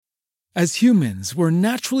As humans, we're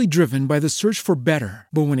naturally driven by the search for better.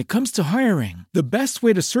 But when it comes to hiring, the best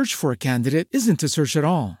way to search for a candidate isn't to search at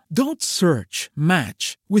all. Don't search,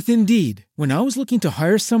 match with Indeed. When I was looking to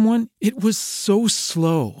hire someone, it was so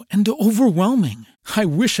slow and overwhelming. I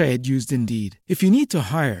wish I had used Indeed. If you need to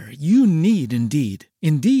hire, you need Indeed.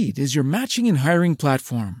 Indeed is your matching and hiring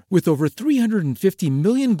platform with over 350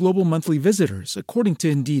 million global monthly visitors, according to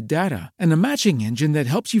Indeed data, and a matching engine that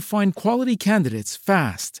helps you find quality candidates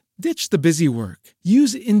fast. Ditch the busy work.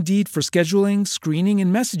 Use Indeed for scheduling, screening,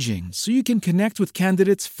 and messaging so you can connect with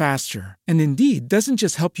candidates faster. And Indeed doesn't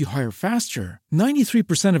just help you hire faster.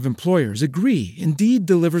 93% of employers agree Indeed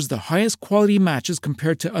delivers the highest quality matches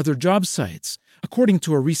compared to other job sites, according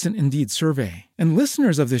to a recent Indeed survey. And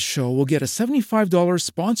listeners of this show will get a $75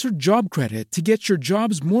 sponsored job credit to get your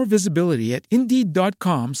jobs more visibility at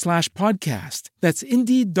Indeed.com/podcast. That's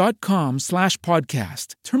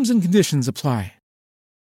Indeed.com/podcast. Terms and conditions apply.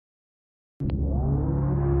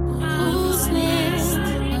 Who's next?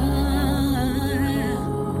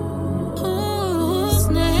 Who's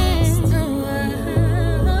next?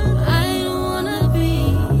 I don't wanna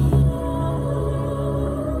be.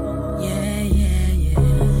 Yeah, yeah, yeah.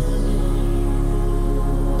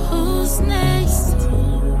 Who's next?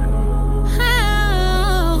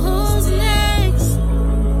 Who's next?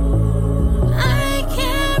 I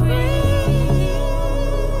can't breathe.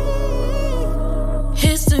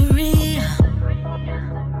 History.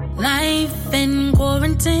 Life in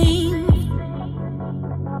quarantine,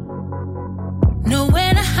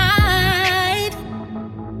 nowhere to hide,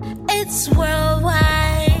 it's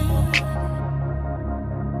worldwide.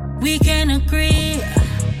 We can agree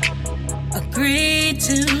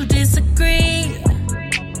to disagree,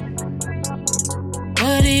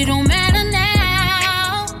 but it don't matter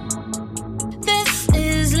now, this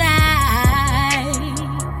is life.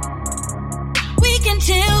 We can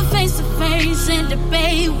chill face to face and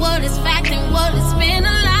debate what is fact and what has been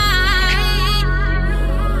a lie.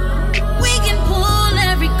 We can pull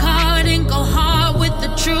every card and go hard with the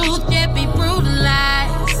truth, yet be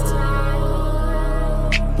brutalized.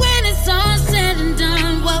 When it's all said and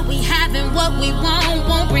done, what we have and what we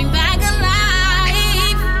won't bring back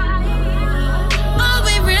alive. All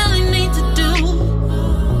we really need to do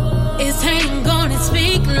is hang on and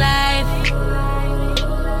speak life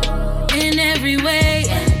in every way.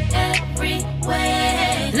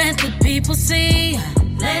 Let the people see,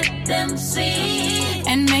 let them see,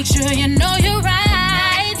 and make sure you know you're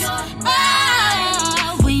right.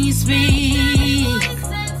 Oh, when you speak,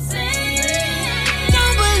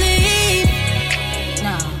 don't believe.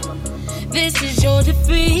 No, this is your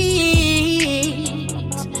defeat.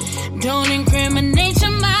 Don't incriminate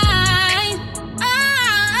your mind.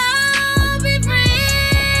 Oh, be free.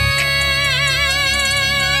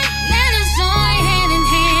 Let us join hand in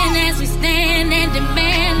hand as we stand and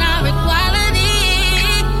demand our equality.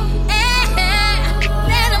 Yeah.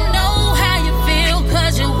 Let them know how you feel,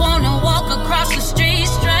 'cause you wanna walk across the street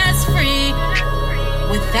stress-free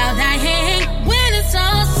without that hang. When it's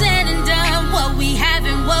all said and done, what we have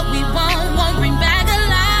and what we won't bring back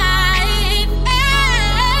alive.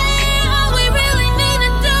 Yeah. All we really need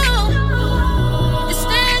to do is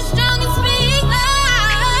stand strong and speak life.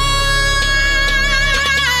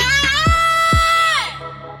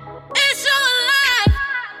 It's your life.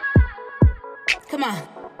 Come on.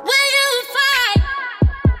 Will you fight?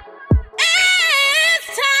 It's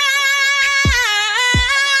time.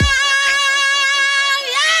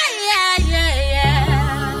 Yeah.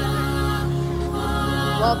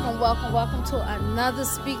 Welcome to another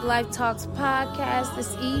Speak Life Talks podcast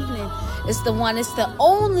this evening. It's the one, it's the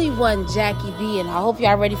only one, Jackie B, and I hope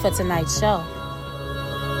y'all ready for tonight's show.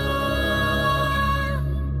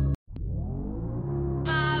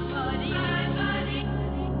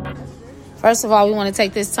 First of all, we want to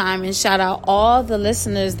take this time and shout out all the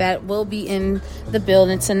listeners that will be in the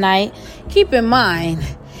building tonight. Keep in mind,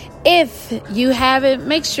 if you haven't,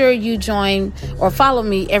 make sure you join or follow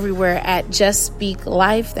me everywhere at Just Speak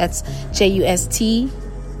Life. That's SPEAKLYFE.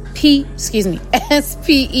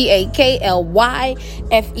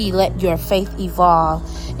 Let your faith evolve.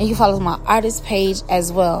 And you follow my artist page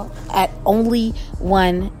as well at Only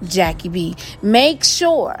One Jackie B. Make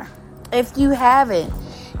sure, if you haven't,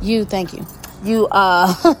 you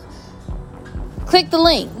click the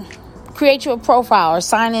link, create your profile or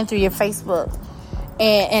sign in through your Facebook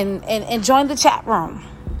and join the chat room.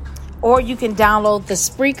 Or you can download the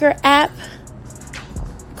Spreaker app,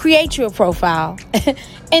 create your profile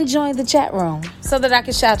and join the chat room so that I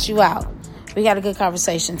can shout you out. We got a good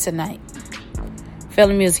conversation tonight. Feel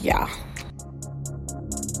the music, y'all.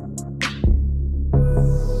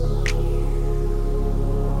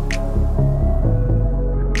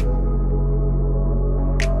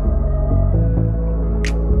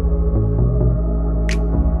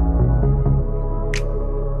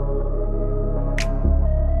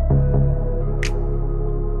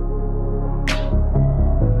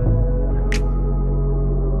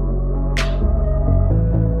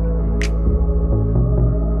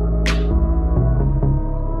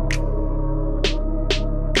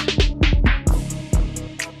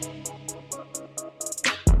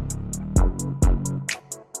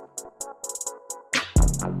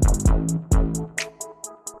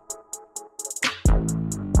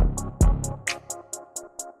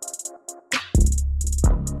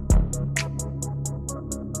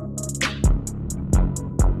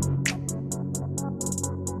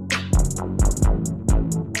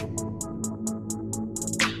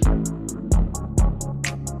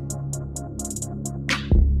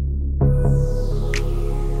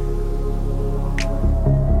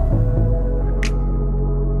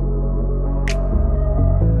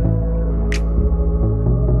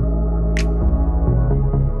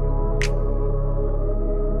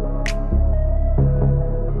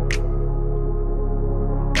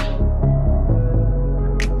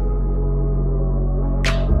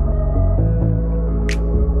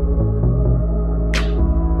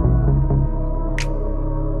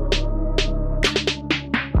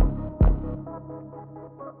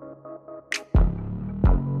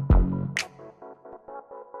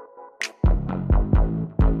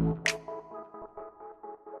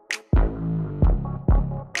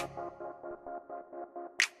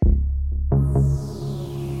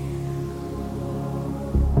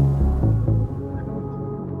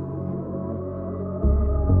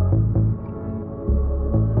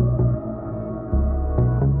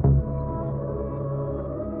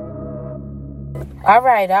 All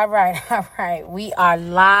right. We are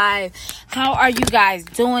live. How are you guys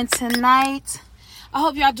doing tonight? I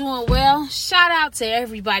hope y'all doing well. Shout out to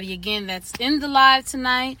everybody again that's in the live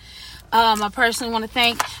tonight. I personally want to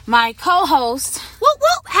thank my co-host. Whoop,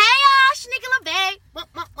 whoop. Hey, y'all. Shnickle Bay. Whoop,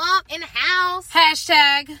 whoop, whoop. In the house.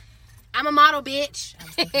 Hashtag. I'm a model, bitch.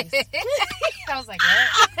 I was like,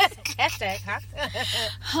 what? Hashtag, huh?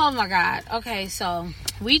 Oh, my God. Okay, so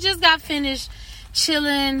we just got finished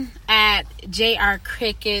chilling at JR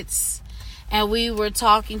Crickets, and we were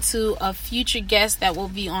talking to a future guest that will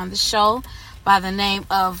be on the show by the name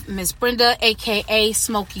of Miss Brenda, aka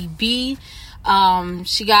Smokey B.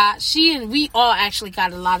 She and we all actually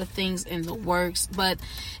got a lot of things in the works, but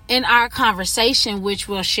in our conversation, which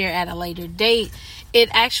we'll share at a later date, it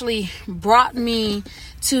actually brought me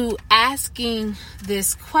to asking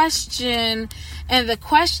this question, and the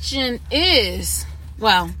question is,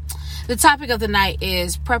 well, the topic of the night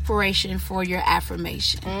is preparation for your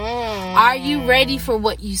affirmation. Are you ready for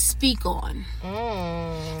what you speak on?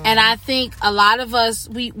 And I think a lot of us,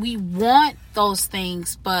 we want those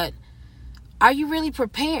things, but are you really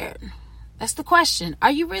prepared? That's the question.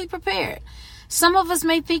 Are you really prepared? Some of us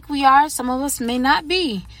may think we are. Some of us may not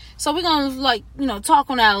be. So we're going to talk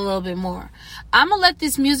on that a little bit more. I'm going to let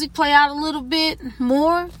this music play out a little bit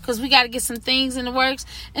more because we got to get some things in the works,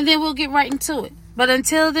 and then we'll get right into it. But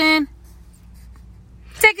until then,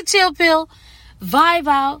 take a chill pill, vibe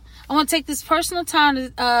out. I want to take this personal time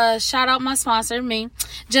to shout out my sponsor, me,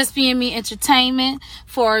 Just Being Me Entertainment,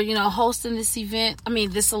 for, hosting this event.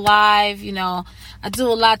 This live, I do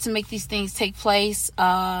a lot to make these things take place.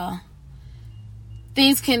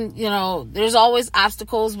 Things can, there's always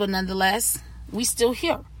obstacles, but nonetheless, we still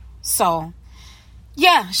here. So,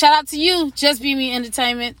 yeah, shout out to you, Just Be Me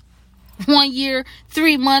Entertainment. 1 year,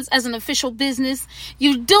 3 months as an official business.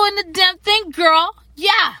 You doing the damn thing, girl.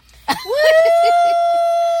 Yeah.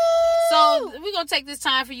 So we're going to take this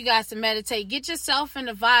time for you guys to meditate. Get yourself in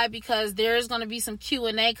the vibe, because there's going to be some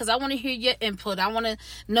Q&A, because I want to hear your input. I want to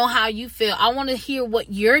know how you feel. I want to hear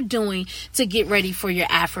what you're doing to get ready for your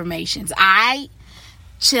affirmations. All right?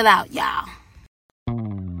 Chill out, y'all.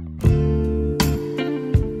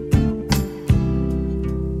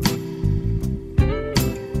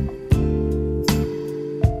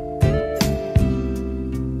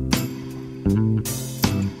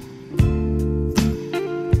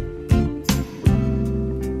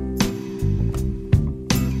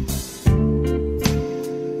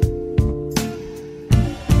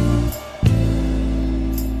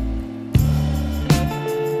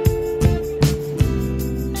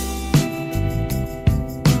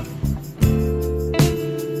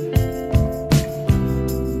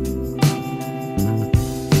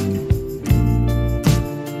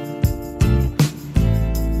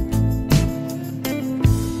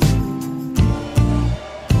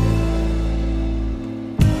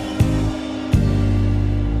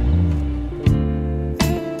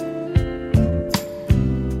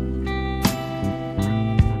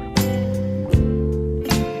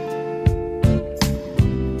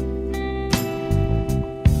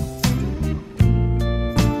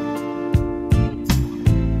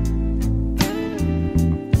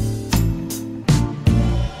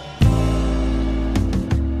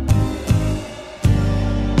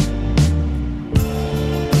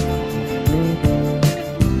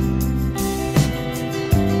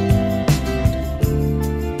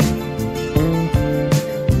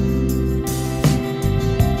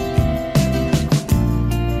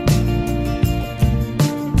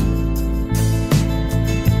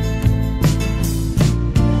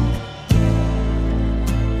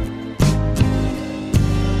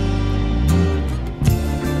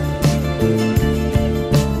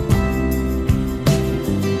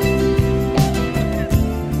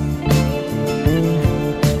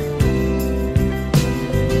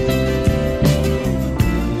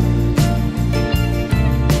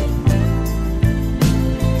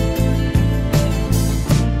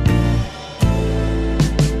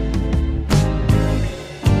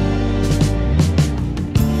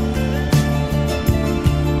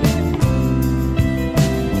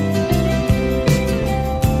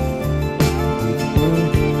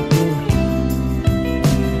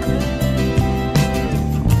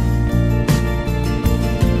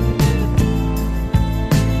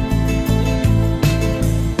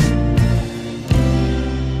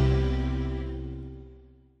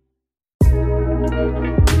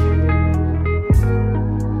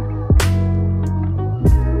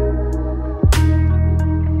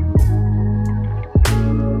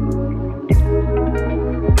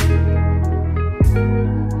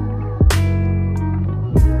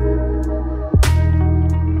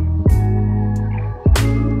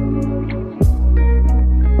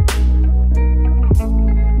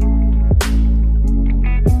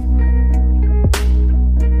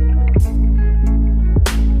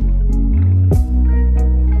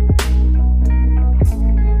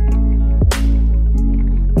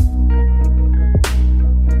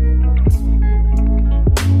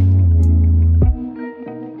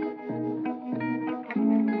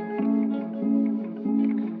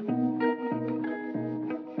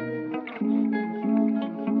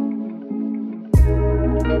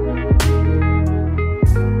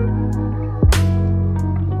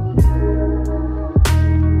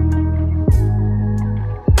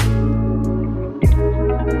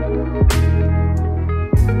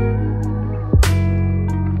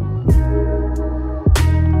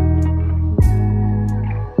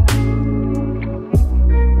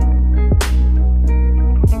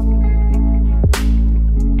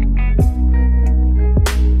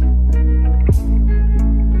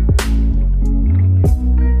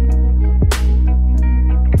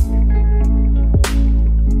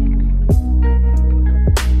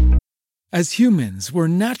 As humans, we're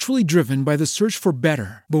naturally driven by the search for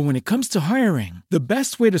better. But when it comes to hiring, the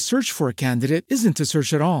best way to search for a candidate isn't to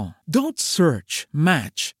search at all. Don't search,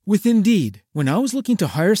 match with Indeed. When I was looking to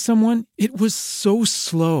hire someone, it was so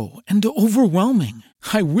slow and overwhelming.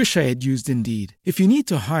 I wish I had used Indeed. If you need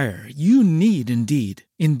to hire, you need Indeed.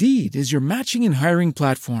 Indeed is your matching and hiring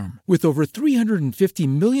platform with over 350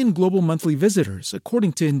 million global monthly visitors,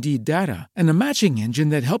 according to Indeed data, and a matching engine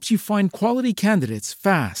that helps you find quality candidates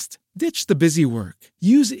fast. Ditch the busy work.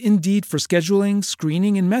 Use Indeed for scheduling,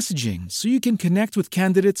 screening, and messaging so you can connect with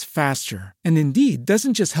candidates faster. And Indeed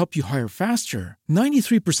doesn't just help you hire faster.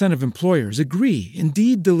 93% of employers agree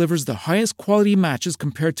Indeed delivers the highest quality matches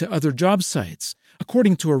compared to other job sites,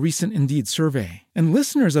 according to a recent Indeed survey. And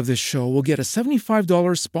listeners of this show will get a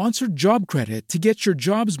 $75 sponsored job credit to get your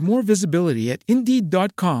jobs more visibility at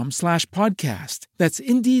Indeed.com/podcast. That's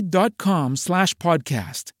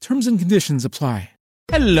Indeed.com/podcast. Terms and conditions apply.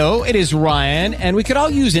 Hello, it is Ryan, and we could all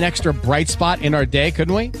use an extra bright spot in our day,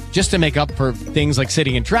 couldn't we? Just to make up for things like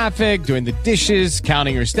sitting in traffic, doing the dishes,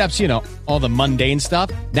 counting your steps, you know, all the mundane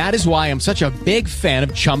stuff. That is why I'm such a big fan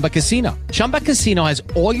of Chumba Casino. Chumba Casino has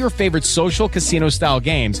all your favorite social casino-style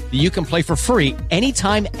games that you can play for free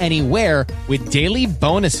anytime, anywhere with daily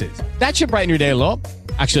bonuses. That should brighten your day a little.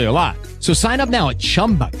 Actually, a lot. So sign up now at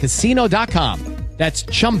ChumbaCasino.com. That's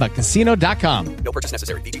ChumbaCasino.com. No purchase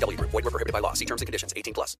necessary. VGW Group. Void where prohibited by law. See terms and conditions.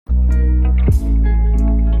 18+.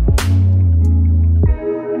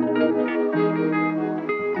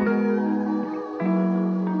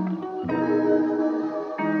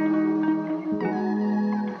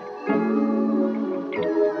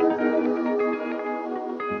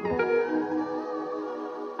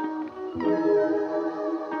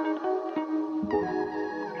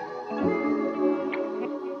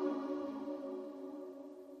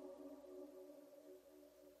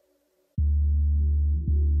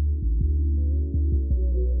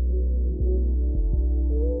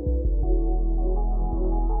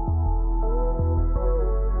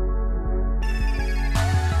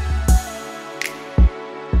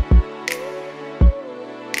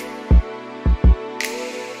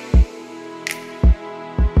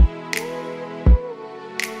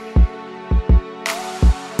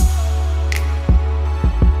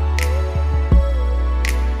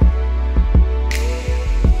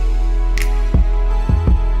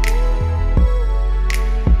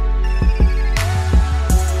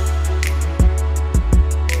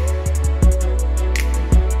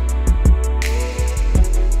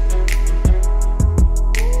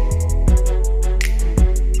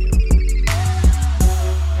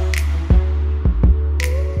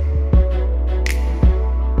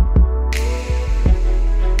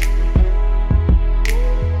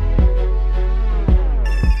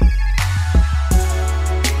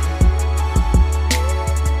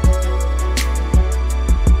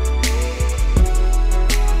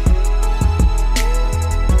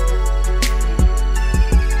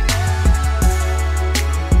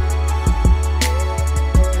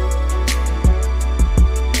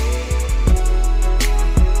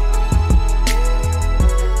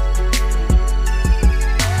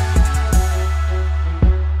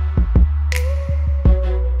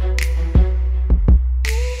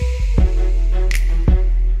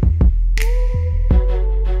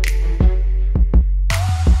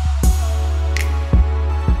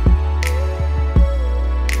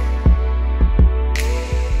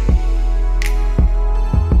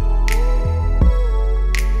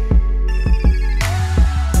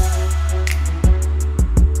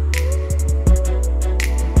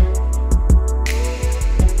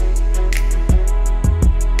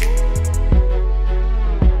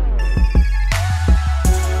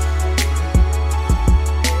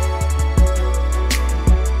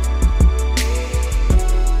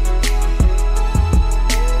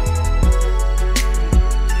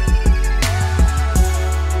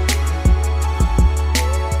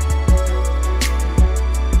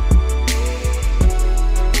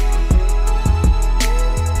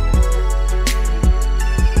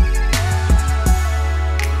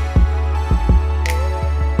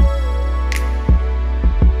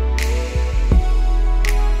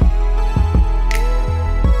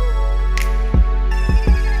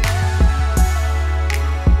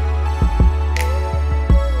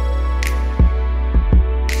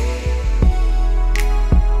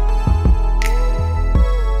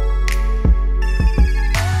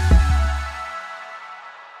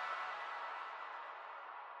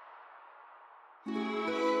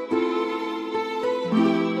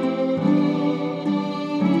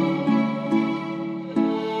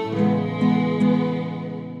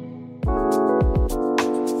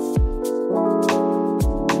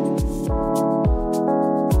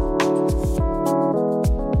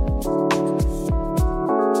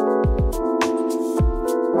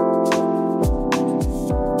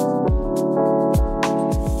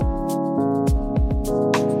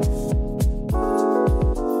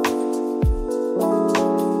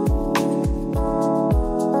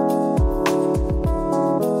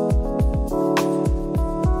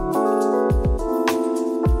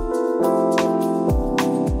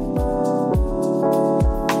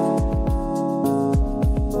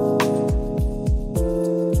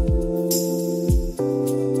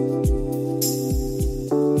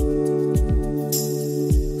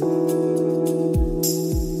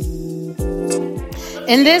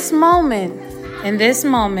 In this moment,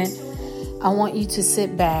 I want you to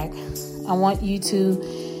sit back. I want you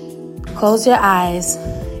to close your eyes.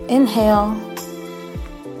 Inhale,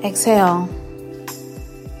 exhale,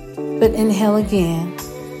 but inhale again.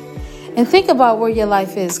 And think about where your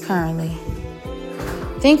life is currently.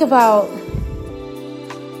 Think about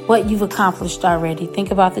what you've accomplished already.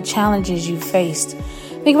 Think about the challenges you faced.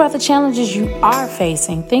 Think about the challenges you are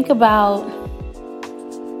facing. Think about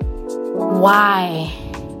why.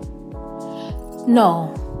 No,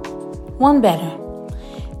 one better.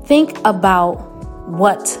 Think about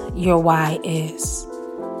what your why is.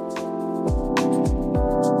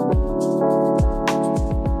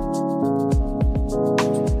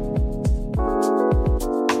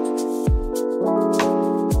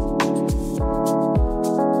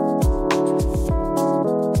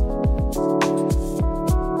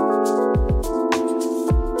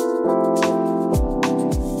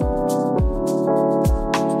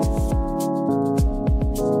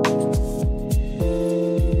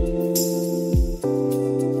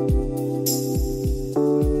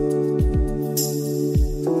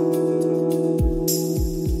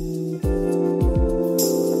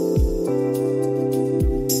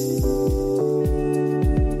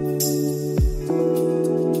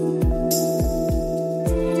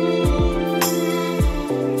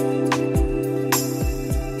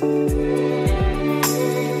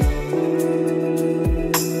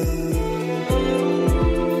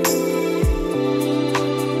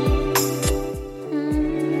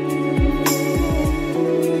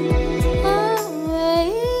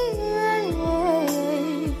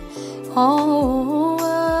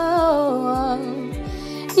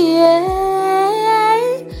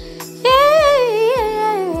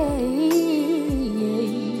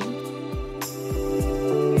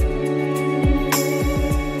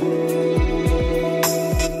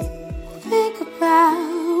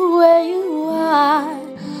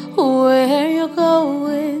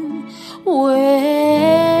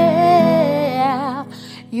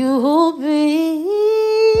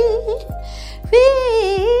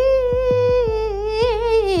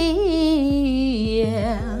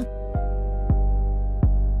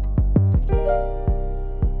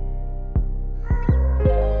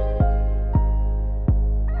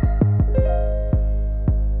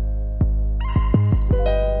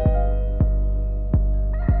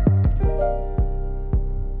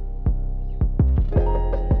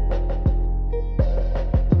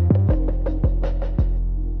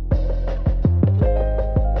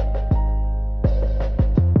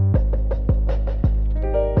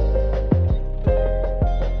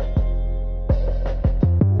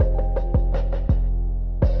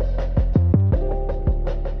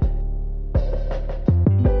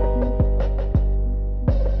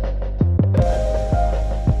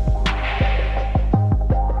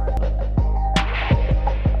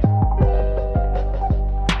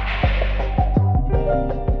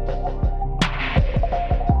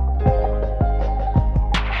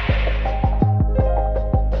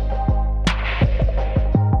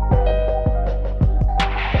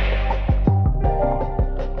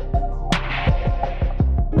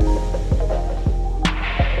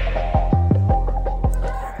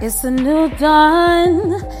 It's a new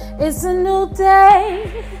dawn. It's a new day.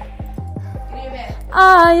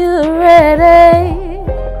 Are you ready?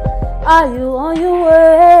 Are you on your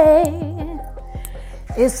way?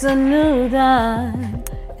 It's a new dawn.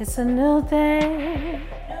 It's a new day.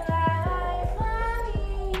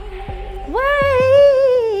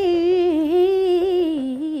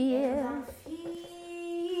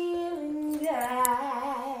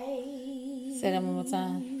 Say that one more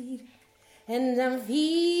time. And I'm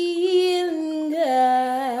feeling good.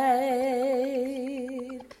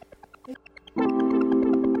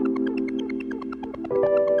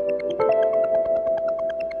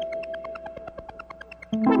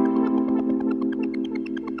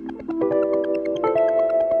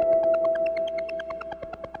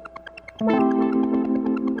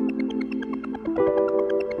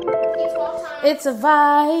 It's a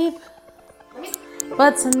vibe,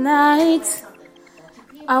 but tonight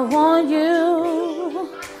I want you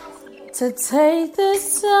to take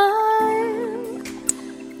this time.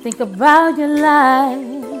 Think about your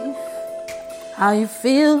life, how you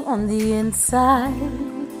feel on the inside.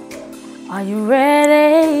 Are you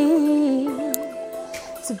ready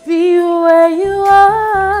to be where you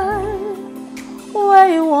are, where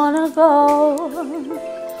you wanna go?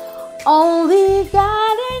 Only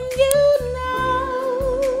God and you know.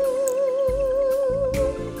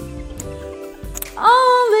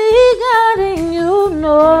 Only God and you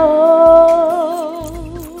know.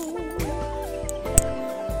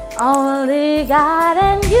 Only God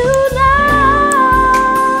and you know.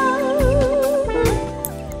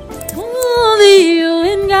 Only you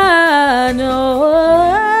and God know.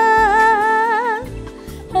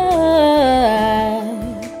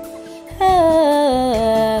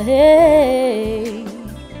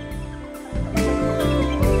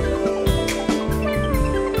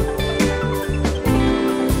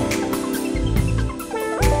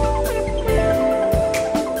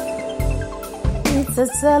 It's a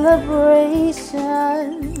celebration.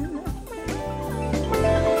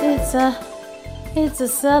 It's a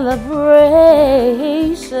celebration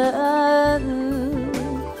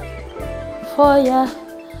for your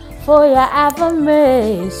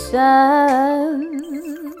affirmation.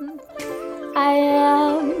 I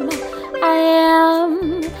am, I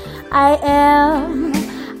am, I am,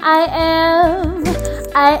 I am,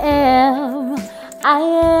 I am, I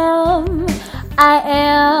am, I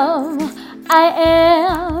am, I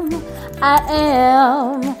am, I am,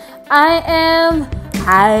 I am,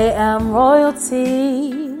 I am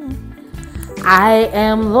royalty. I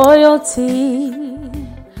am loyalty.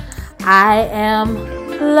 I am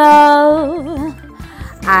love.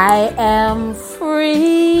 I am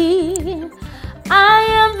free. I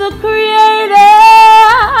am the creator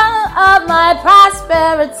of my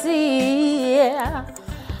prosperity.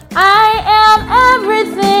 I am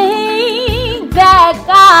everything that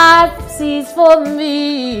God sees for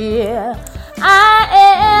me. I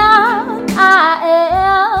am, I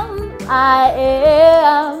am, I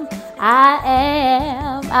am, I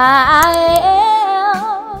am, I am, I am.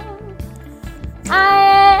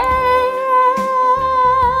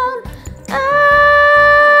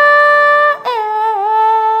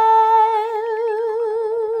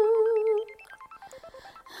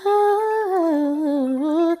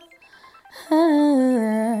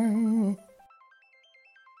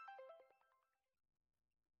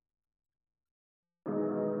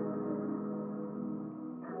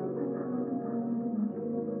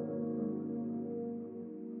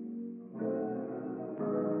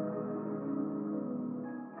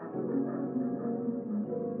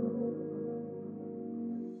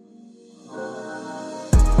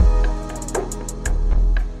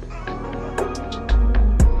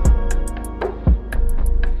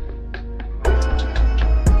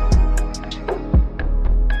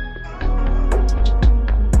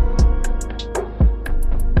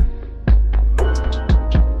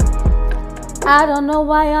 I don't know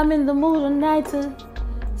why I'm in the mood tonight to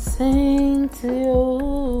sing to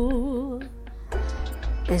you.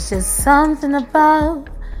 It's just something about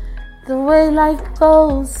the way life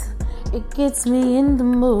goes. It gets me in the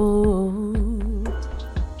mood.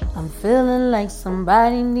 I'm feeling like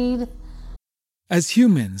somebody needs. As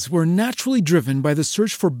humans, we're naturally driven by the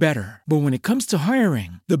search for better. But when it comes to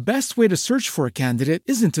hiring, the best way to search for a candidate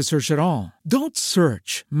isn't to search at all. Don't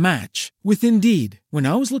search, match with Indeed. When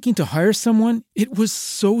I was looking to hire someone, it was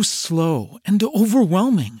so slow and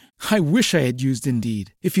overwhelming. I wish I had used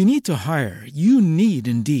Indeed. If you need to hire, you need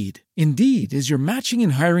Indeed. Indeed is your matching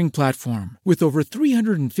and hiring platform with over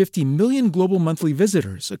 350 million global monthly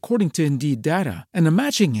visitors, according to Indeed data, and a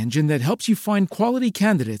matching engine that helps you find quality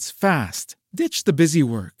candidates fast. Ditch the busy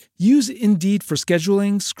work. Use Indeed for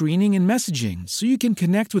scheduling, screening, and messaging so you can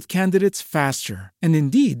connect with candidates faster. And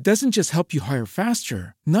Indeed doesn't just help you hire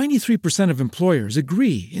faster. 93% of employers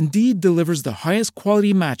agree Indeed delivers the highest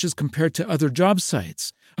quality matches compared to other job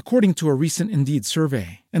sites, according to a recent Indeed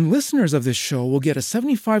survey. And listeners of this show will get a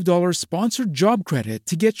 $75 sponsored job credit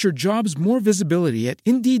to get your jobs more visibility at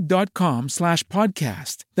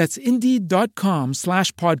Indeed.com/podcast. That's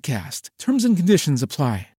Indeed.com/podcast. Terms and conditions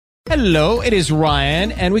apply. Hello, it is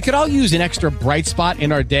Ryan, and we could all use an extra bright spot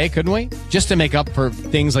in our day, couldn't we? Just to make up for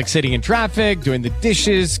things like sitting in traffic, doing the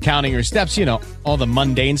dishes, counting your steps, all the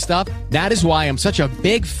mundane stuff. That is why I'm such a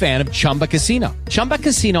big fan of Chumba Casino. Chumba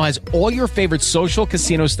Casino has all your favorite social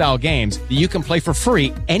casino-style games that you can play for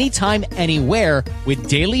free anytime, anywhere with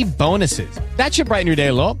daily bonuses. That should brighten your day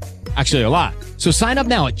a little. Actually, a lot. So sign up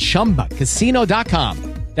now at ChumbaCasino.com.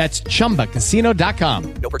 That's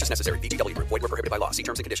ChumbaCasino.com. No purchase necessary. VGW Group. Void where prohibited by law. See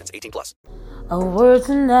terms and conditions. 18+. A word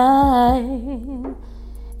tonight,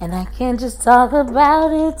 and I can't just talk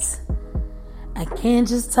about it. I can't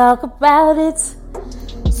just talk about it.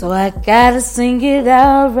 So I gotta sing it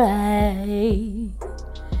out right.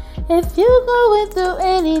 If you're going through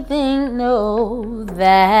anything, know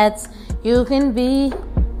that you can be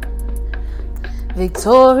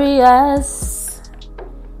victorious.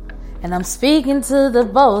 And I'm speaking to the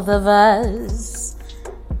both of us.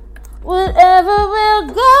 Whatever we're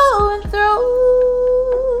going through,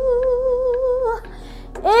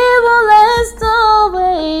 it will last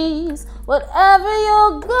always. whatever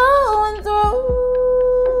you're going through,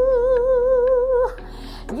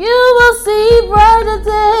 you will see brighter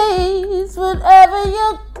days, whatever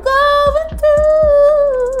you're going through.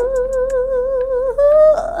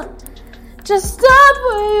 Just stop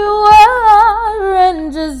where you are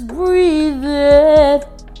and just breathe it.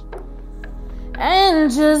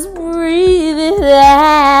 And just breathe it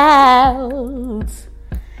out.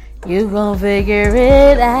 You gon' figure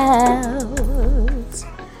it out.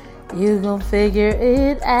 You gon' figure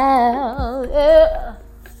it out. Yeah.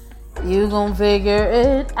 You gon' figure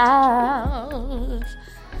it out.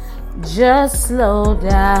 Just slow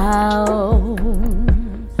down.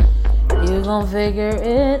 You gon' figure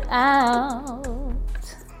it out.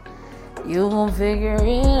 You gon' figure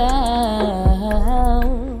it out.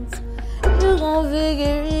 You gon'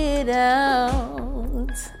 figure it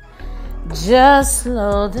out. Just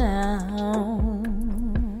slow down.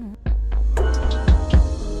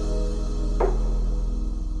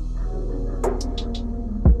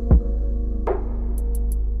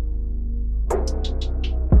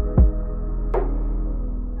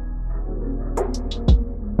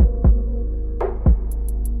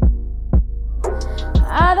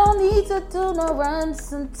 I don't need to do no runs.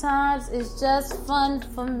 Sometimes it's just fun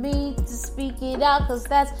for me to speak it out, cause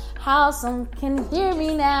that's how some can hear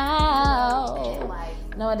me now.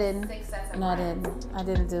 No, I didn't. No, I didn't. I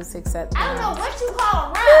didn't do 6 sets. I don't know what you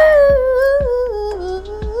call a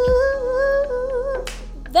run.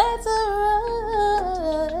 That's a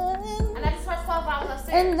run. And that's the first 12 hours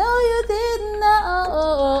upstairs. And no, you didn't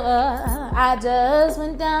know. I just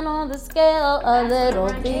went down on the scale a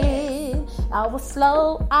little bit. I was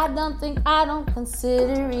slow. I don't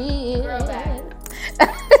consider it.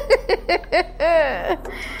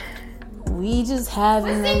 We just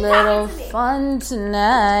having a little fun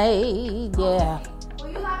tonight. Yeah. Well,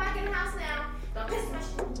 you got back in the house now. Don't piss my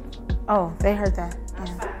shit. Oh, they heard that. That's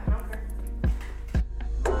Yeah. fine. I don't care.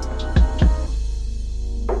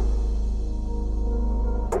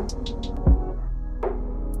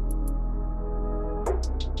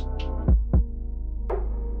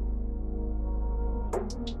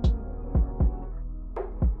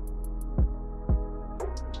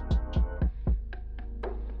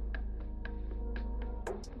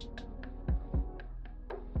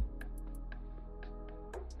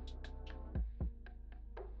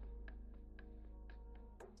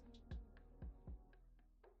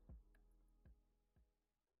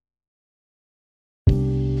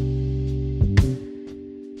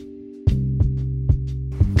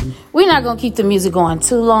 We're not going to keep the music going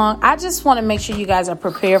too long. I just want to make sure you guys are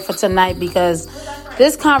prepared for tonight because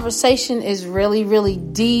this conversation is really, really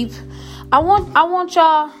deep. I want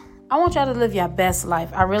y'all to live your best life.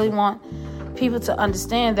 I really want people to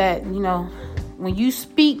understand that, you know, when you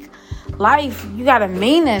speak life, you got to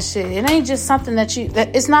mean that shit. It ain't just something that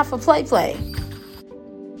it's not for play.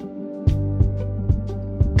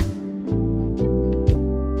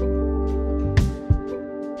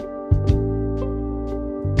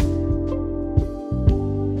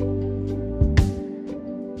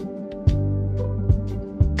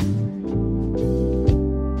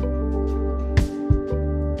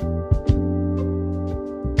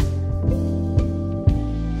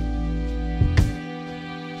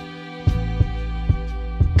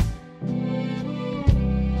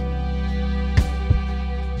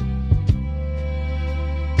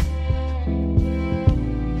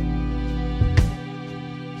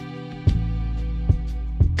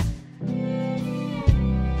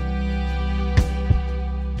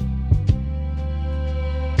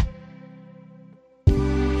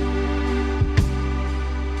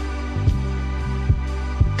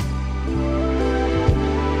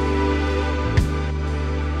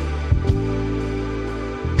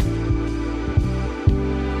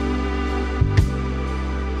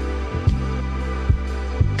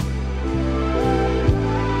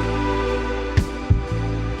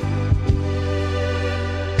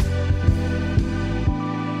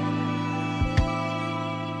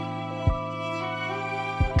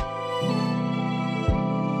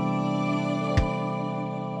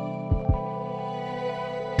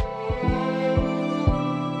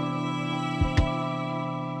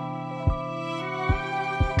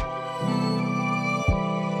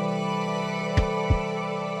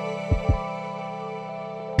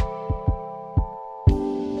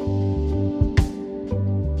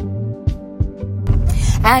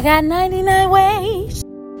 I got 99 ways.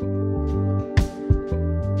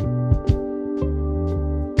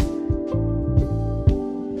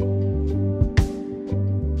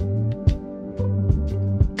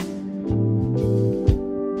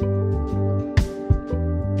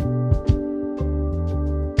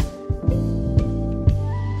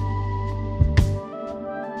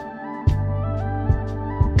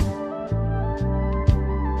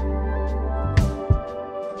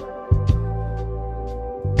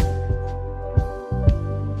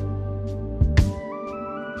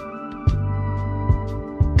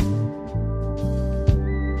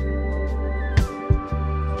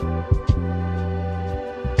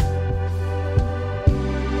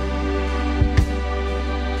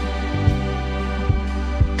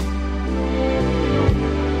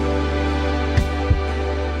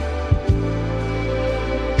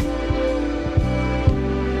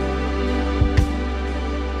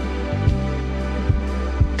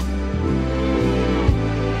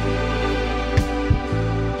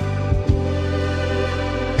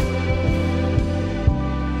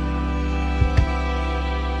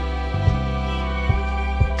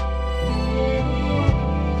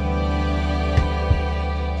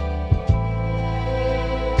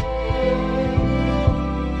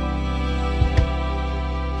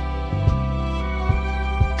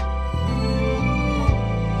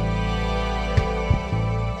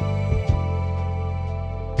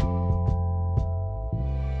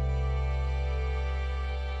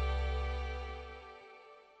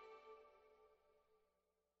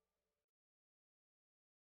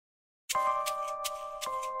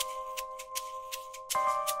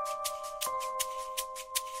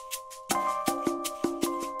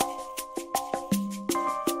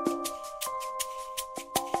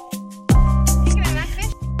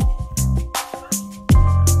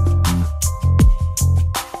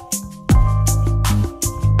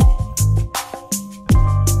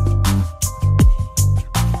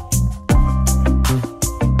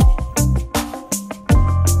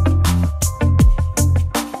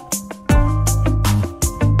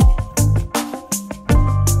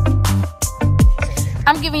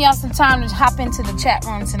 giving y'all some time to hop into the chat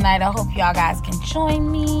room tonight. I hope y'all guys can join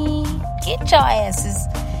me. Get your asses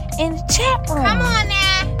in the chat room. Come on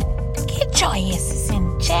now. Get your asses in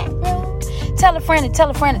the chat room. Tell a friend and tell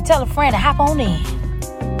a friend and tell a friend to hop on in.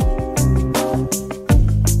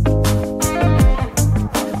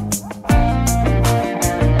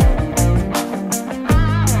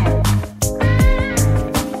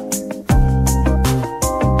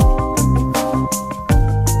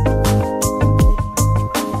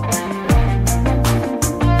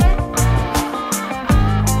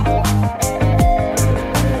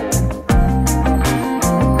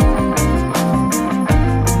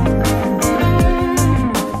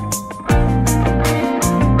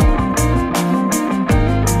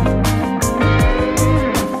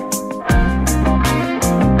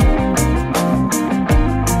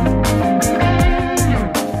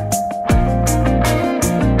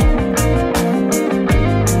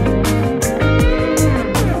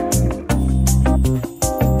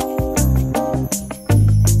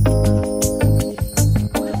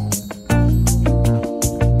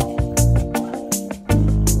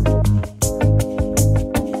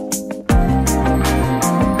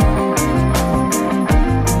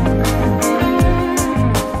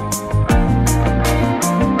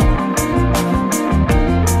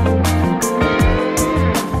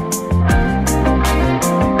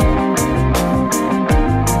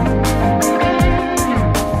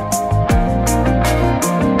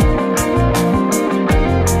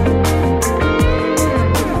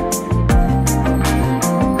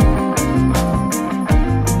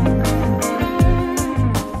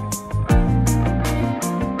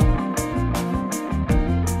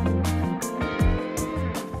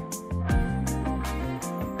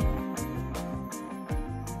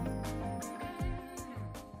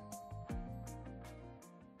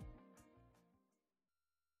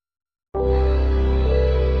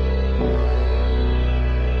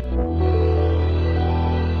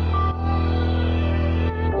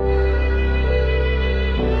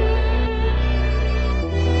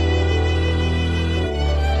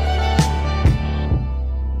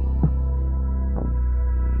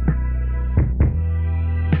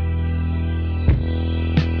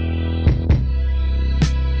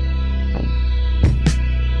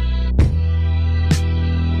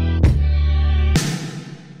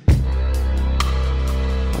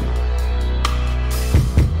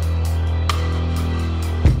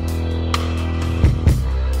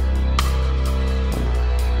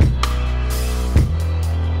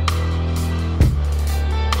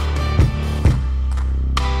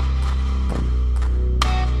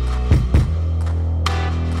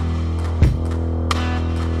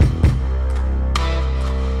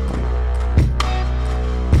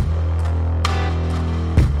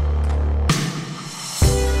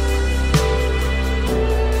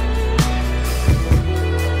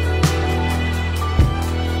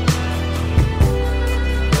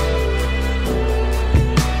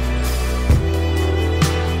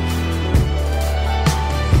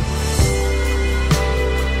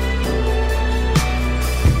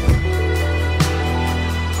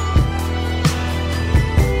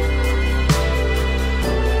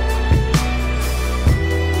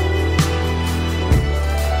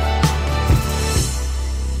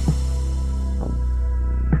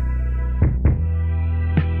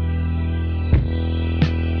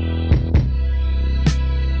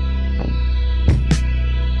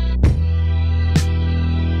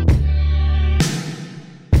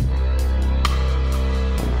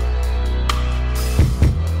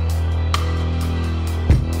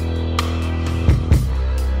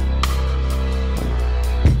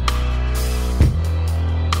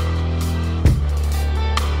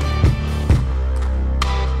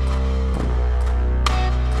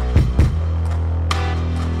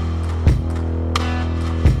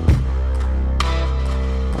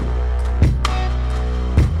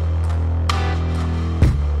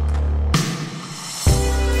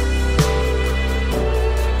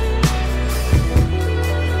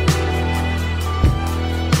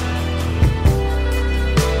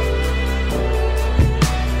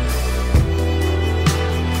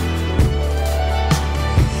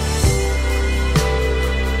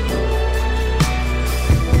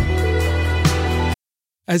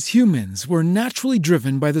 As humans, we're naturally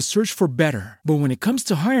driven by the search for better. But when it comes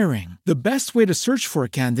to hiring, the best way to search for a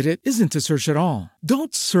candidate isn't to search at all.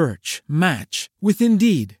 Don't search, match with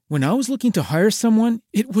Indeed. When I was looking to hire someone,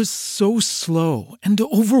 it was so slow and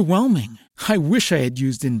overwhelming. I wish I had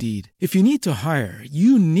used Indeed. If you need to hire,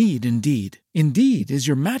 you need Indeed. Indeed is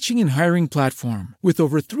your matching and hiring platform with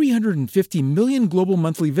over 350 million global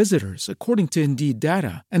monthly visitors, according to Indeed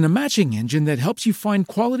data, and a matching engine that helps you find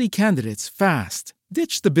quality candidates fast.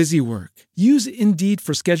 Ditch the busy work. Use Indeed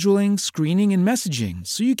for scheduling, screening, and messaging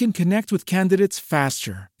so you can connect with candidates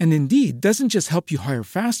faster. And Indeed doesn't just help you hire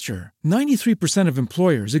faster. 93% of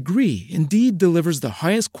employers agree Indeed delivers the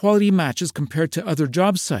highest quality matches compared to other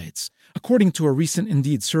job sites, according to a recent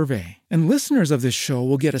Indeed survey. And listeners of this show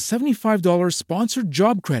will get a $75 sponsored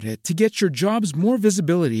job credit to get your jobs more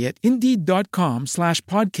visibility at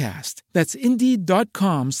Indeed.com/podcast. That's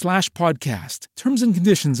Indeed.com/podcast. Terms and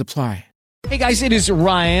conditions apply. Hey guys, it is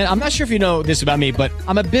Ryan. I'm not sure if you know this about me, but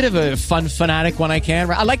I'm a bit of a fun fanatic when I can.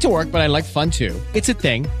 I like to work, but I like fun too. It's a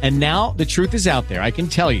thing. And now the truth is out there. I can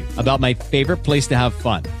tell you about my favorite place to have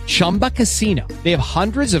fun. Chumba Casino. They have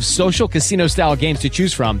hundreds of social casino style games to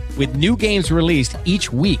choose from with new games released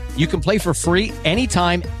each week. You can play for free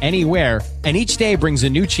anytime, anywhere. And each day brings a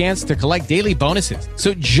new chance to collect daily bonuses.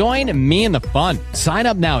 So join me in the fun. Sign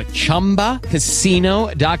up now at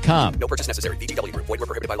ChumbaCasino.com. No purchase necessary. VGW Group. Void where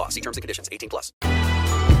prohibited by law. See terms and conditions. 18+.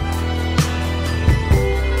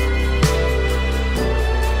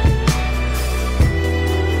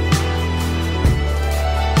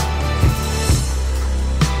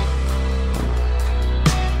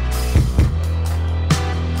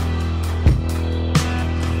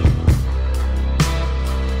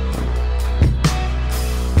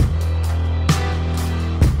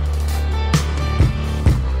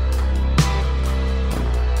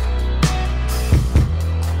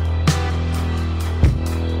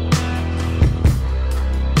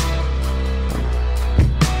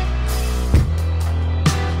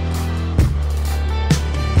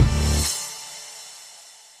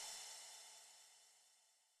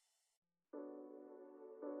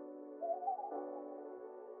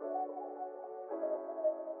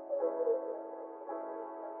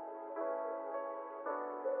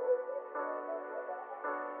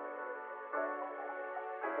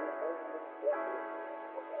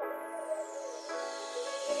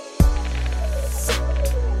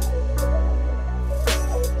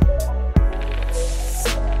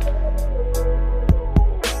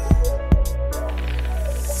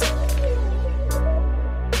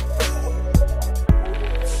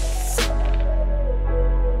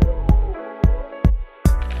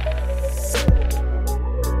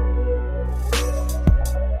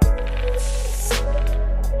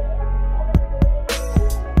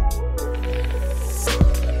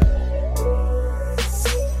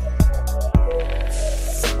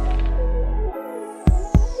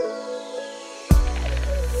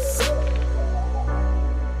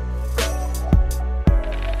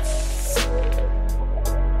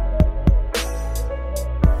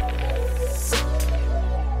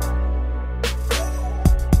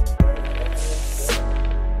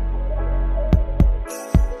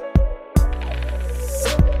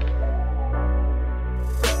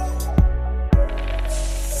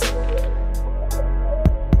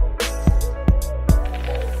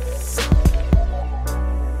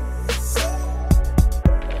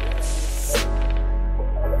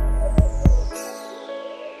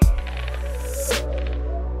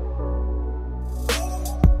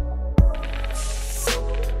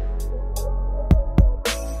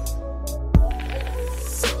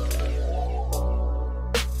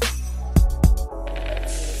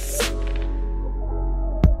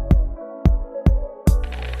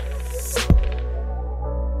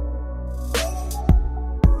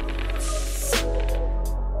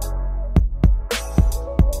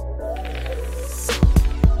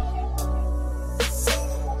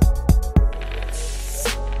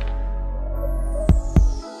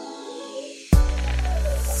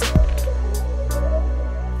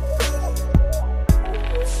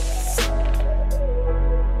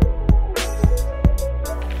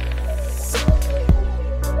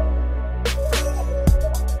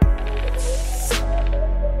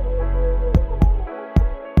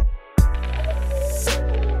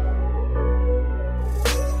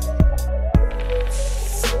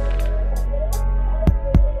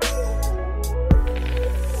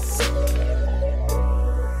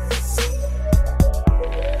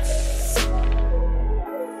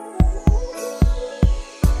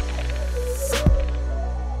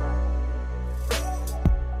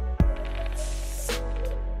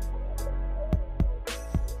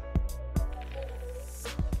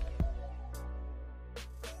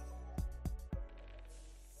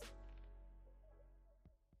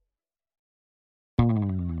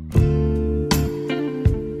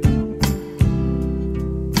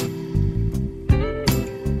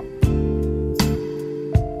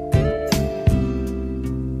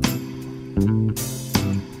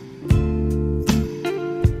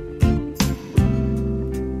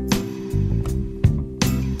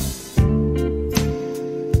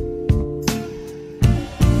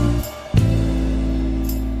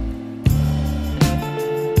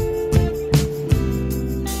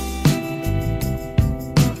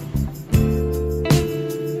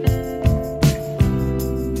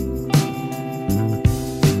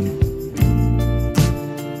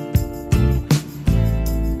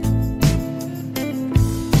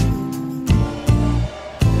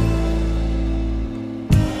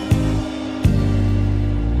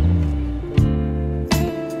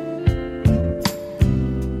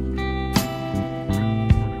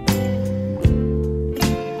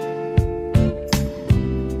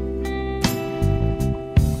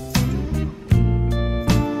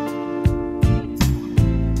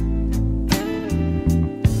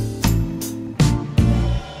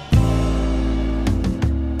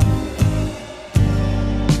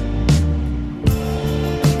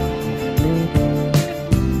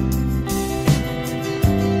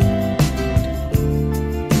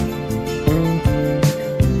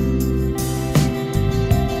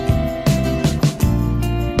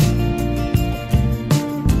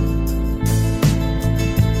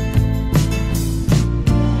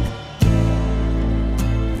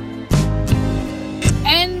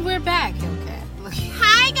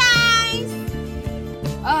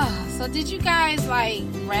 So did you guys like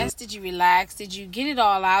rest? Did you relax? Did you get it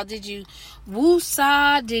all out? Did you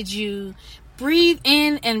woosah? Did you breathe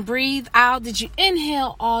in and breathe out? Did you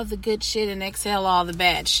inhale all the good shit and exhale all the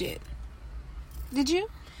bad shit? Did you?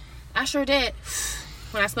 I sure did.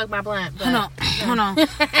 When I smoked my blunt. But, Hold on.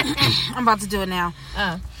 I'm about to do it now.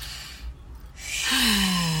 Oh.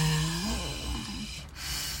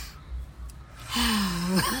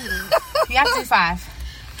 You have to do 5.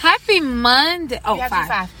 Happy Monday. Oh, You have to do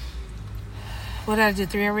 5. What did I do?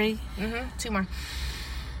 3 already? 2 more.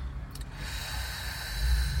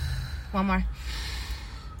 1 more.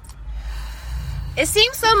 It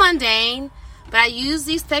seems so mundane, but I use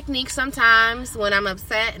these techniques sometimes when I'm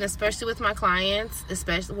upset, and especially with my clients,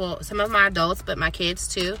 some of my adults, but my kids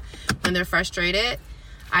too, when they're frustrated.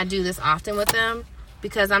 I do this often with them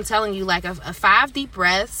because I'm telling you, like a 5 deep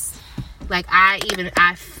breaths, like I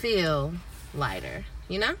feel lighter,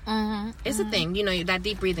 you know? It's a thing, you know, that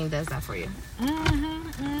deep breathing does that for you.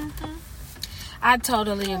 I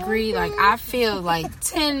totally agree. Like, I feel like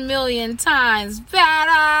 10 million times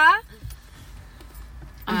better.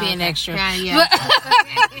 I'm being extra. Yeah.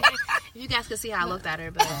 You guys can see how I looked at her,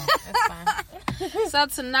 but that's fine. So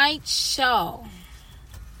tonight's show,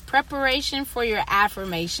 preparation for your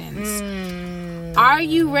affirmations. Are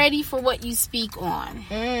you ready for what you speak on?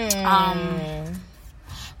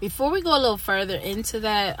 Before we go a little further into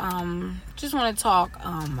that, just want to talk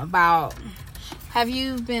about, have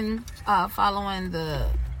you been following the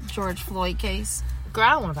George Floyd case? Girl, I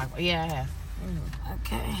don't want to talk about it. Yeah, I have.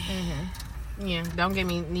 Okay. Yeah, don't get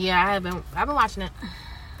me. Yeah, I've been watching it.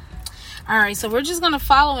 All right, so we're just gonna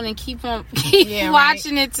follow it and keep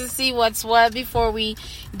watching it to see what's what before we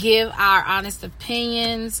give our honest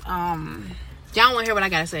opinions. Y'all want to hear what I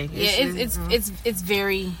gotta say? It's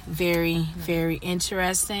very, very, very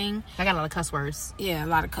interesting. I got a lot of cuss words. Yeah, a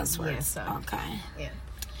lot of cuss words. Yeah, so. Okay. Yeah.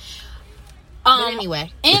 But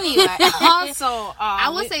anyway, also,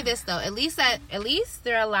 I will say this though. At least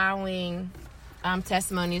they're allowing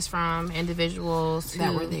testimonies from individuals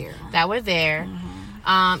that were there.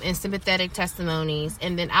 And sympathetic testimonies.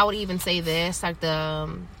 And then I would even say this, like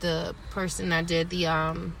the person that did the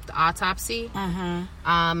autopsy, and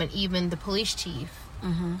even the police chief,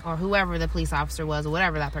 or whoever the police officer was, or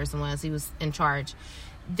whatever that person was, he was in charge.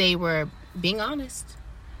 They were being honest.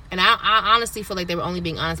 And I honestly feel like they were only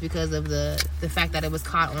being honest because of the fact that it was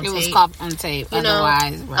caught on tape. It was caught on tape.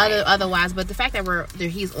 Otherwise, but the fact that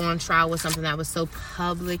he's on trial with something that was so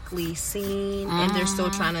publicly seen, and they're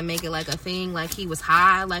still trying to make it like a thing, like he was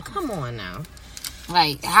high. Like, come on now.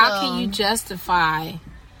 Like, how can you justify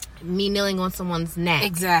me kneeling on someone's neck?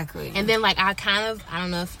 Exactly. And then, like, I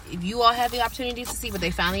don't know if you all had the opportunity to see, but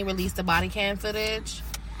they finally released the body cam footage,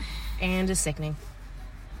 and it's sickening.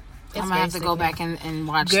 I'm gonna have to go back and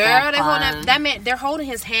watch that. Girl, they're holding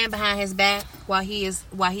his hand behind his back while he's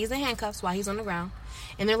in handcuffs, while he's on the ground,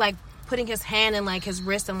 and they're like putting his hand in like his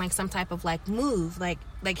wrist and like some type of like move, like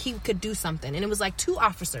he could do something. And it was like 2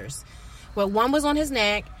 officers, well, one was on his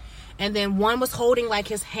neck, and then one was holding like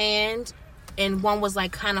his hand, and one was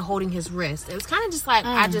like kind of holding his wrist. It was kind of just like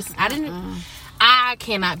I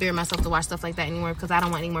cannot bear myself to watch stuff like that anymore because I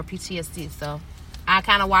don't want any more PTSD. So I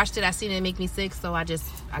kind of watched it. I seen it make me sick, so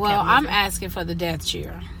I'm asking for the death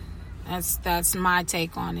cheer. That's my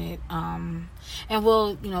take on it. And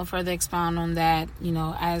we'll, further expound on that,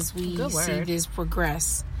 as we see this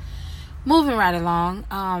progress. Moving right along.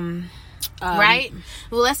 Right?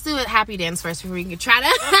 Well, let's do a happy dance first before we can try to.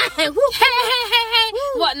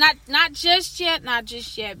 Well, not just yet,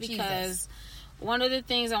 because Jesus. One of the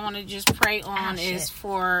things I want to just pray on is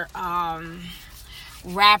for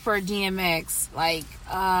rapper DMX, like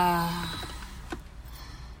I'm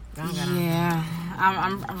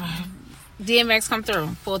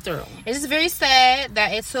DMX pull through. It's just very sad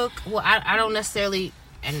that it took. Well, I don't necessarily.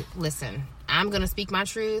 And listen, I'm gonna speak my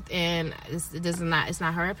truth, and it's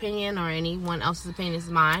not her opinion or anyone else's opinion. It's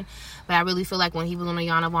mine. But I really feel like when he was on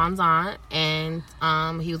Iyanla Vanzant's aunt, and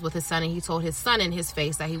he was with his son, and he told his son in his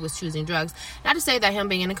face that he was choosing drugs. Not to say that him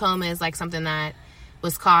being in a coma is like something that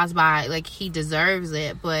was caused by, like, he deserves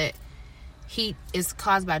it, but he is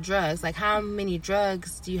caused by drugs. Like, how many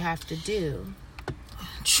drugs do you have to do?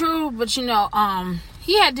 True, but he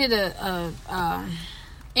had did a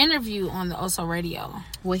interview on the Oso Radio.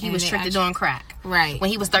 Well, he was tricked to doing crack. Right. When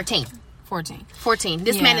he was 13. 14.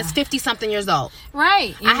 This man is 50-something years old.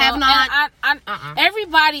 Right.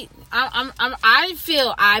 Everybody,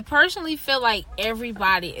 I personally feel like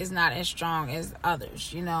everybody is not as strong as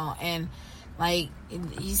others, and like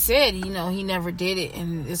he said, he never did it,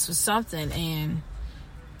 and this was something, and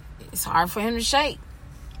it's hard for him to shake.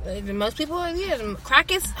 Most people,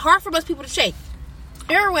 crack is hard for most people to shake.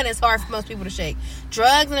 Heroin is hard for most people to shake.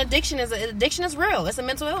 Drugs and addiction is real. It's a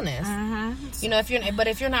mental illness. You know, if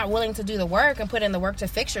you're not willing to do the work and put in the work to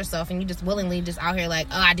fix yourself, and you just willingly just out here like,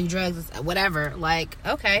 oh, I do drugs, whatever. Like,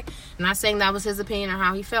 okay, I'm not saying that was his opinion or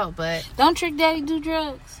how he felt, but Don't Trick Daddy do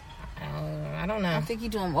drugs? I don't know. I think he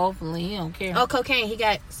do them openly. He don't care. Oh, cocaine. He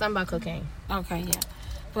got something about cocaine. Okay, yeah.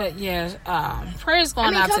 But yeah, prayers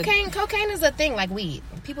going out cocaine is a thing like weed.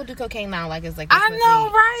 People do cocaine now like it's like I know,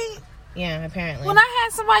 weed. right? Yeah, apparently. When I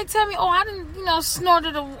had somebody tell me, "Oh, I didn't, snort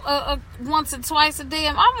it a once or twice a day,"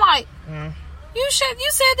 I'm like, "You said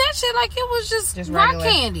that shit like it was just rock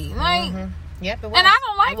candy, like." Yep, it was. And I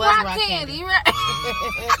don't like rock candy. Right?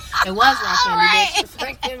 It was rock candy.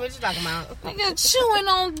 Bitch. What you talking about? Nigga chewing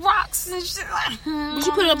on rocks and shit. Did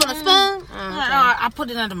you put it up on a spoon? I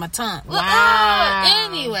put it under my tongue. Wow.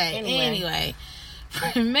 Anyway.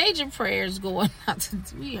 Major prayers going out to...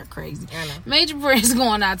 We are crazy. Major prayers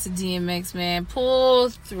going out to DMX, man.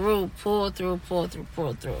 Pull through.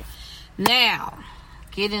 Now,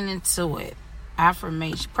 getting into it.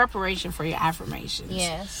 Preparation for your affirmations.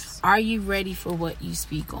 Yes. Are you ready for what you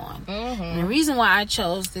speak on? And the reason why I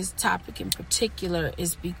chose this topic in particular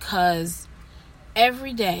is because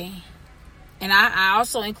every day, and I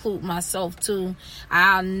also include myself too,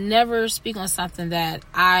 I'll never speak on something that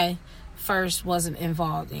I first wasn't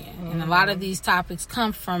involved in. And a lot of these topics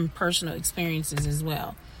come from personal experiences as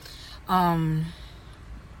well. There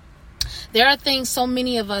are things so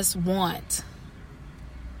many of us want,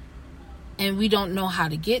 and we don't know how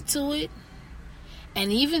to get to it. And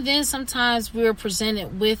even then, sometimes we're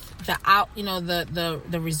presented with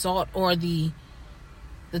the result or the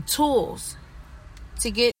tools to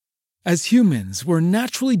get. As humans, we're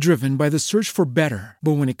naturally driven by the search for better.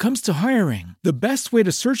 But when it comes to hiring, the best way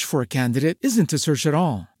to search for a candidate isn't to search at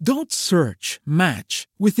all. Don't search, match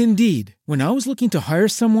with Indeed. When I was looking to hire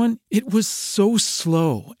someone, it was so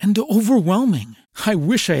slow and overwhelming. I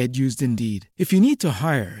wish I had used Indeed. If you need to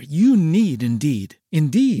hire, you need Indeed.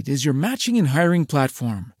 Indeed is your matching and hiring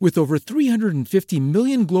platform with over 350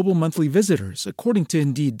 million global monthly visitors, according to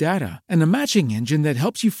Indeed data, and a matching engine that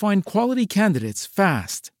helps you find quality candidates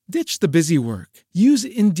fast. Ditch the busy work. Use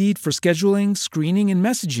Indeed for scheduling, screening, and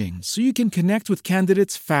messaging so you can connect with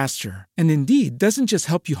candidates faster. And Indeed doesn't just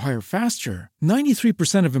help you hire faster.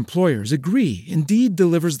 93% of employers agree Indeed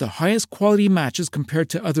delivers the highest quality matches compared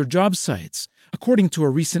to other job sites, according to a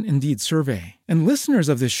recent Indeed survey. And listeners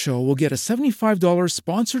of this show will get a $75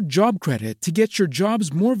 sponsored job credit to get your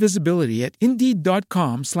jobs more visibility at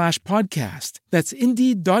Indeed.com/podcast. That's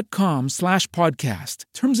Indeed.com/podcast.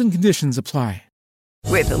 Terms and conditions apply.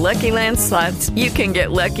 With the Lucky Land Slots, you can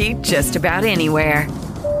get lucky just about anywhere.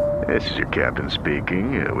 This is your captain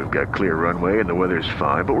speaking. We've got clear runway and the weather's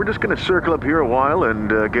fine, but we're just going to circle up here a while and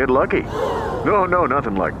get lucky. No,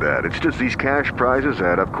 nothing like that. It's just these cash prizes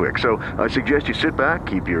add up quick. So I suggest you sit back,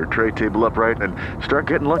 keep your tray table upright, and start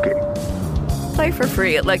getting lucky. Play for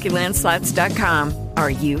free at LuckyLandSlots.com. Are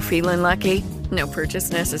you feeling lucky? No purchase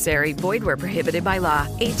necessary. Void where prohibited by law.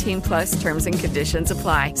 18+ terms and conditions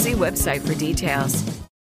apply. See website for details.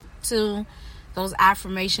 To those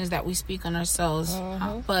affirmations that we speak on ourselves,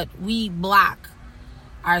 but we block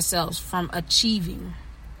ourselves from achieving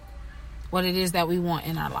what it is that we want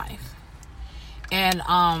in our life. And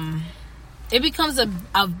it becomes a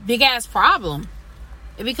big ass problem.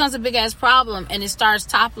 It becomes a big ass problem, and it starts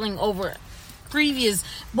toppling over previous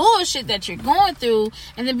bullshit that you're going through,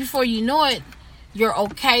 and then before you know it, you're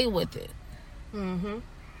okay with it.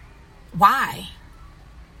 Why?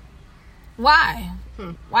 Why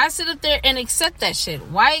sit up there and accept that shit?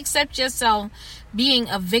 Why accept yourself being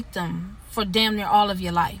a victim for damn near all of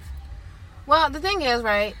your life? Well, the thing is,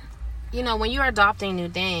 right, when you're adopting new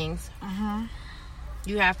things,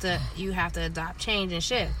 you have to adopt change and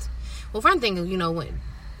shift. Well, one thing, when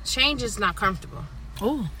change is not comfortable.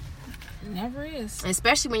 Oh, it never is.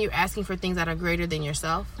 Especially when you're asking for things that are greater than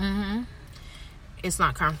yourself. It's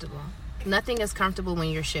not comfortable. Nothing is comfortable when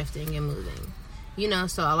you're shifting and moving.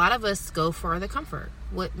 So a lot of us go for the comfort.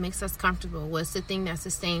 What makes us comfortable? What's the thing that's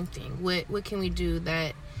the same thing? What can we do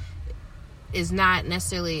that is not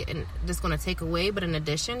necessarily that's going to take away, but an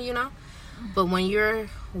addition, But when you're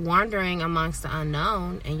wandering amongst the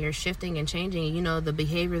unknown and you're shifting and changing, the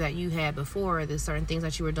behavior that you had before, the certain things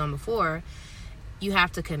that you were doing before, you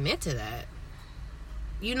have to commit to that.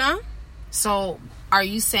 So are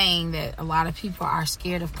you saying that a lot of people are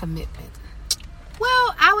scared of commitment?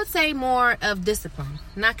 Well, I would say more of discipline,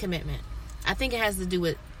 not commitment. I think it has to do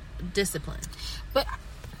with discipline. But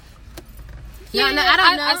No, I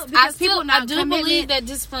don't know. Because people know I do commitment. believe that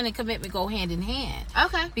discipline and commitment go hand in hand.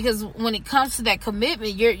 Okay. Because when it comes to that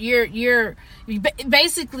commitment, you're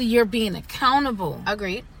basically you're being accountable.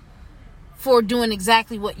 Agreed. For doing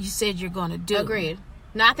exactly what you said you're going to do. Agreed.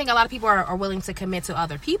 Now, I think a lot of people are willing to commit to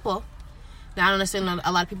other people. Now, I don't necessarily know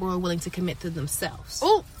a lot of people are willing to commit to themselves.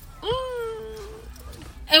 Ooh.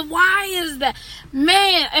 And why is that?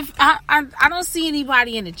 Man, if I don't see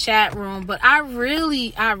anybody in the chat room, but I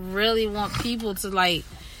really want people to like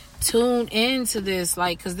tune into this,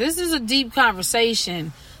 like, because this is a deep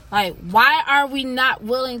conversation. Like, why are we not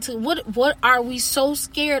willing to? What are we so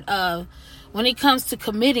scared of when it comes to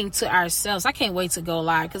committing to ourselves? I can't wait to go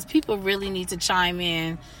live because people really need to chime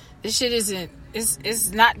in. This shit isn't.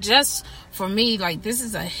 It's not just for me. Like, this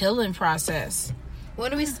is a healing process.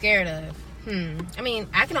 What are we scared of? I mean,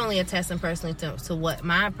 I can only attest and personally to what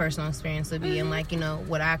my personal experience would be, and like, you know,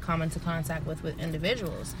 what I come into contact with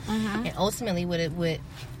individuals, and ultimately what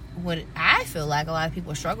I feel like a lot of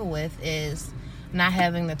people struggle with is not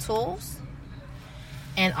having the tools,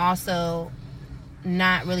 and also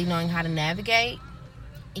not really knowing how to navigate.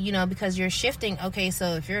 You know, because you're shifting. Okay,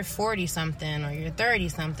 so if you're 40 something, or you're 30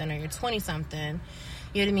 something, or you're 20 something.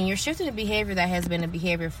 You know what I mean? You're shifting a behavior that has been a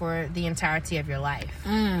behavior for the entirety of your life.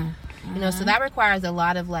 You know, so that requires a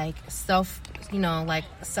lot of like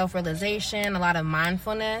self-realization, a lot of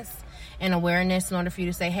mindfulness and awareness in order for you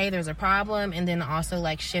to say, hey, there's a problem, and then also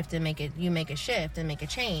like shift and make a shift and make a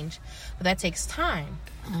change. But that takes time.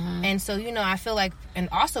 And so, you know, I feel like, and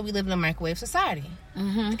also we live in a microwave society.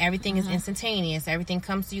 Everything is instantaneous. Everything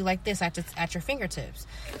comes to you like this at your fingertips.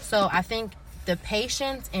 So I think the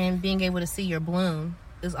patience and being able to see your bloom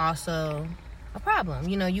is also a problem.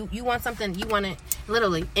 You know, you want something, you want it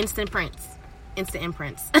literally instant imprints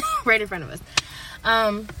right in front of us.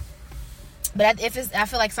 But I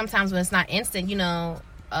feel like sometimes when it's not instant, you know,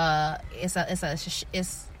 the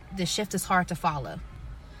shift is hard to follow.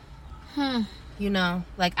 You know,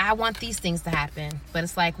 like, I want these things to happen, but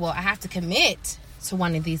it's like, well, I have to commit to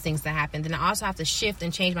wanting these things to happen. Then I also have to shift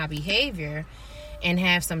and change my behavior and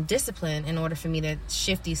have some discipline in order for me to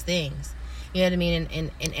shift these things. You know what I mean?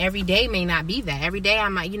 And every day may not be that. Every day I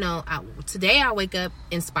might, you know, today I wake up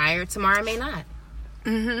inspired, tomorrow I may not.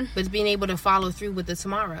 But it's being able to follow through with the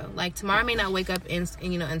tomorrow. Like, tomorrow I may not wake up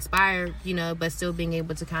inspired, you know, but still being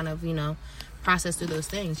able to kind of, you know, process through those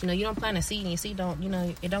things. You know, you don't plant a seed and your seed don't, you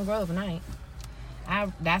know, it don't grow overnight.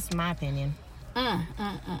 That's my opinion.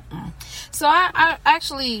 So I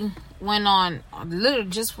actually went on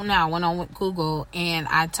with Google, and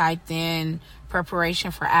I typed in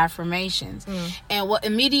preparation for affirmations, and what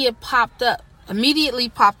immediately popped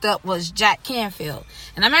up was Jack Canfield.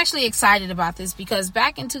 And I'm actually excited about this because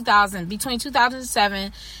back in between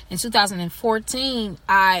 2007 and 2014,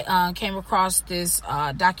 I came across this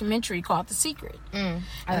documentary called The Secret. And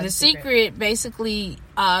The Secret basically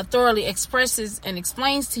thoroughly expresses and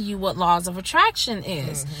explains to you what laws of attraction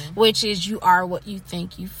is, which is you are what you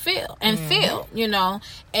think you feel and feel, you know,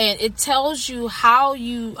 and it tells you how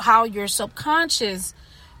your subconscious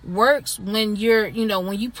works when you're, you know,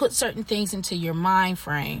 when you put certain things into your mind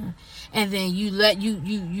frame, and then you let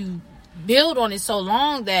you build on it so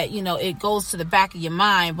long that, you know, it goes to the back of your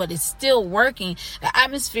mind, but it's still working. The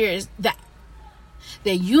atmosphere is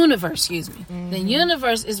the universe, the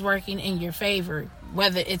universe is working in your favor,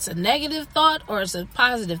 whether it's a negative thought or it's a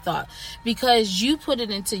positive thought, because you put it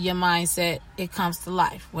into your mindset, it comes to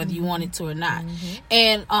life, whether you want it to or not.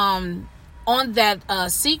 And on The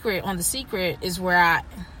Secret is where I,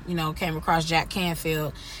 you know, came across Jack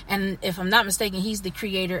Canfield, and if I'm not mistaken, he's the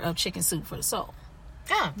creator of Chicken Soup for the Soul.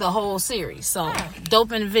 The whole series. So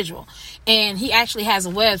dope individual. And he actually has a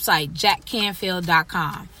website,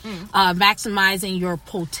 jackcanfield.com. Maximizing your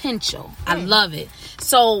potential. I love it.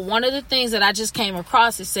 So one of the things that I just came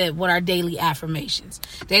across, it said, what are daily affirmations?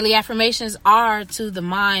 Daily affirmations are to the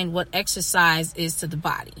mind what exercise is to the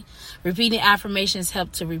body. Repeating affirmations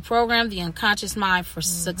help to reprogram the unconscious mind for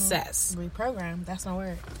success. Reprogram, that's my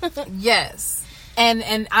word. Yes.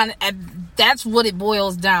 And that's what it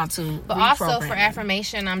boils down to. But also for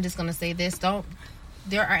affirmation, I'm just going to say this.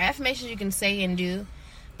 There are affirmations you can say and do,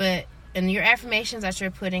 but in your affirmations that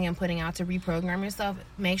you're putting out to reprogram yourself,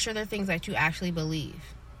 make sure they're things that you actually believe.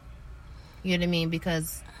 You know what I mean?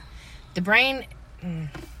 Because the brain,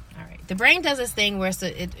 the brain does this thing where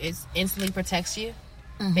it instantly protects you.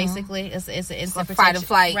 Basically, it's an instant protection. Fight or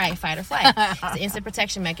flight. Right, fight or flight. It's an instant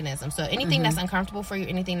protection mechanism. So anything that's uncomfortable for you,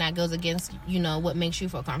 anything that goes against, you know, what makes you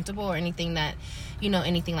feel comfortable, or anything that, you know,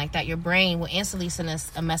 anything like that, your brain will instantly send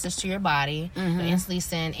us a message to your body. Will instantly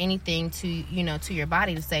send anything to, you know, to your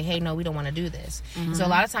body to say, hey, no, we don't want to do this. So a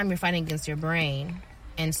lot of time you're fighting against your brain,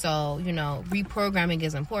 And so, you know, reprogramming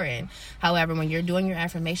is important. However, when you're doing your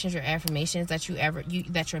affirmations that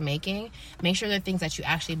you're making, make sure they're things that you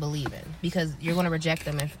actually believe in, because you're going to reject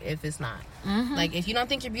them if it's not. Like, if you don't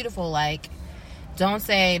think you're beautiful, like, don't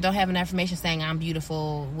have an affirmation saying I'm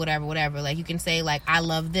beautiful, whatever. Like, you can say, like, I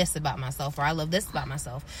love this about myself, or I love this about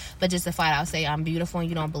myself. But just to flat out say I'm beautiful and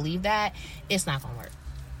you don't believe that, it's not going to work.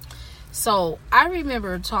 So I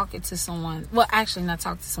remember talking to someone. Well, actually, not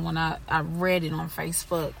talking to someone. I read it on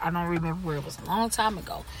Facebook. I don't remember where it was, a long time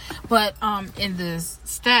ago. But in this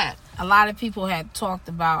stat, a lot of people had talked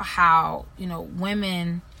about how, you know,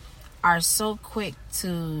 women are so quick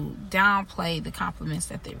to downplay the compliments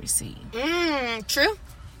that they receive. True.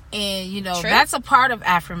 And, you know, that's a part of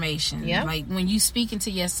affirmation. Yeah. Like, when you speaking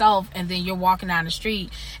to yourself and then you're walking down the street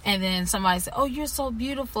and then somebody says, oh, you're so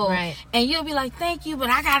beautiful. Right. And you'll be like, thank you, but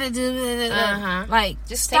I got to do it. Like,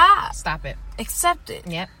 Just stop. Stop it. Accept it.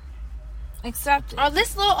 Yep. Accept it. Oh,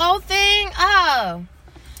 this little old thing. Oh.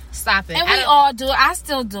 Stop it. And we all do it. I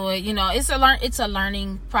still do it. You know, it's a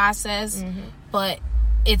learning process, but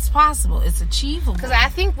it's possible. It's achievable. Because I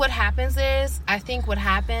think what happens,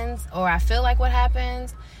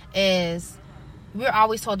 is we're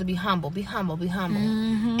always told to be humble.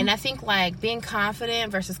 And I think, like, being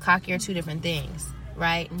confident versus cocky are two different things,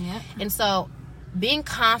 right? Yeah. And so being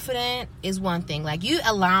confident is one thing, like, you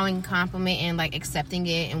allowing compliment and, like, accepting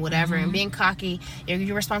it and whatever, and being cocky,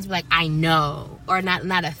 you're responsible, like, I know, or not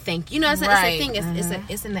a thank you. You know, it's a thing.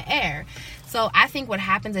 It's in the air. So I think what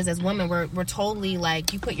happens is, as women, we're totally,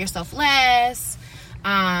 like, you put yourself less. You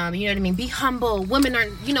know what I mean? Be humble. Women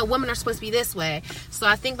are supposed to be this way. So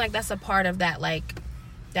I think, like, that's a part of that, like,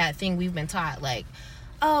 that thing we've been taught. Like,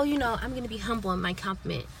 oh, you know, I'm going to be humble in my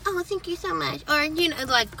compliment. Oh, thank you so much. Or, you know,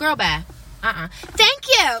 like, girl, bye. Thank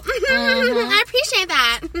you. I appreciate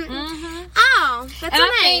that. Oh, that's so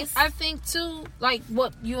nice. I think too, like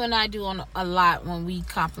what you and I do on a lot when we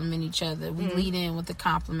compliment each other, we lead in with the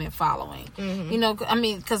compliment following. You know, I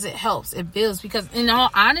mean, because it helps, it builds. Because in all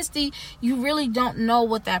honesty, you really don't know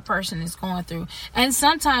what that person is going through. And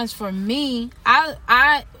sometimes for me,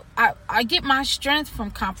 I get my strength from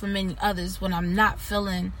complimenting others when I'm not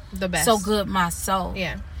feeling the best, so good myself.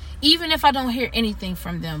 Yeah. Even if I don't hear anything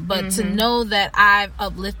from them, but to know that I've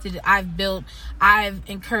uplifted, I've built, I've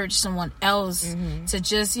encouraged someone else to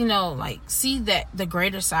just, you know, like, see that the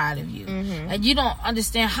greater side of you. And you don't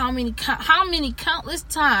understand how many countless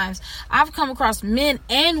times I've come across men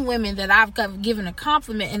and women that I've given a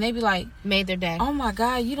compliment and they be like, made their day. Oh my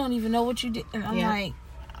God, you don't even know what you did. And I'm like,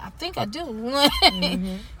 I think I do.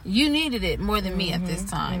 You needed it more than me at this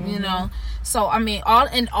time, you know? So, I mean,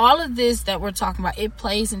 all of this that we're talking about, it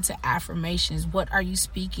plays into affirmations. What are you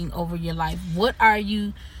speaking over your life? What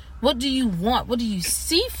do you want? What do you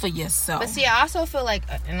see for yourself? But see, I also feel like,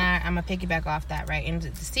 and I'm going to piggyback off that, right?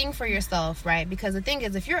 And seeing for yourself, right? Because the thing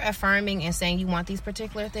is, if you're affirming and saying you want these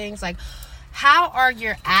particular things, like, how are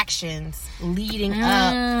your actions leading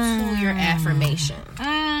up to your affirmation?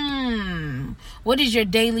 What is your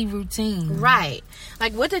daily routine? Right.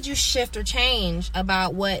 Like, what did you shift or change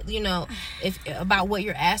about what, you know, about what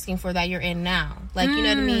you're asking for that you're in now? Like, you know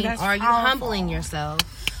what I mean? Are you humbling yourself?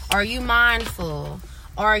 Are you mindful?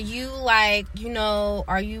 Are you, like, you know,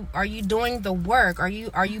 are you doing the work? Are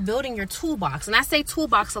you building your toolbox? And I say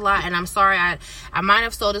toolbox a lot, and I'm sorry, I might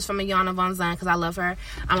have stole this from Iyanla Vanzant because I love her.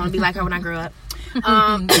 I want to be like her when I grow up.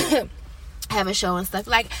 Have a show and stuff.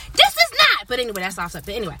 Like, this is not. But anyway, that's off. But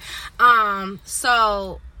anyway,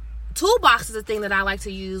 so toolbox is a thing that I like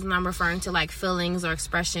to use when I'm referring to, like, feelings or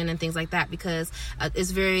expression and things like that, because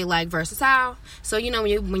it's very, like, versatile. So, you know,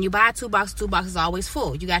 when you buy a toolbox is always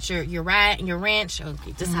full. You got your rat and your wrench. Oh,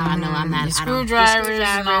 this is how I know I'm not. Your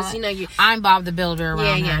screwdrivers. You know, I'm Bob the Builder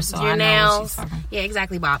around here, so your I know nails. what she's talking. Yeah,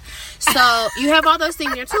 exactly, Bob. So you have all those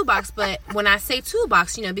things in your toolbox. But when I say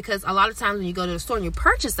toolbox, you know, because a lot of times when you go to the store and you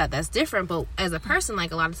purchase that's different. But as a person,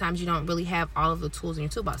 like, a lot of times you don't really have all of the tools in your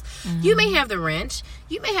toolbox. You may have the wrench.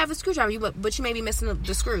 You may have a screwdriver, but you may be missing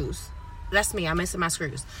the screws. That's me. I'm missing my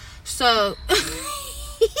screws. So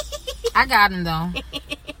I got them though.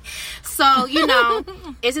 So, you know,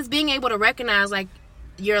 it's just being able to recognize, like,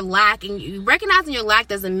 your lack, and recognizing your lack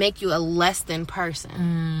doesn't make you a less than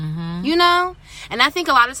person. You know? And I think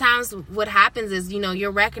a lot of times what happens is, you know,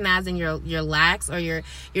 you're recognizing your lacks or your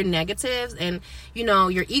negatives, and, you know,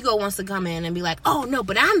 your ego wants to come in and be like, oh no,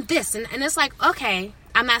 but I'm this, and it's like, okay,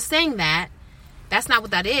 I'm not saying that. That's not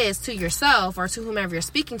what that is to yourself or to whomever you're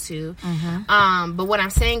speaking to. But what I'm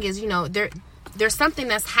saying is, you know, there's something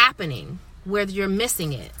that's happening where you're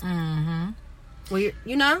missing it. Well,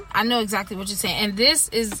 you know? I know exactly what you're saying. And this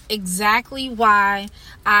is exactly why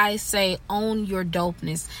I say own your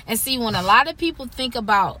dopeness. And see, when a lot of people think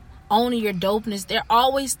about owning your dopeness, they're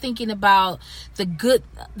always thinking about the good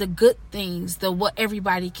things, what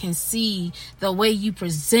everybody can see, the way you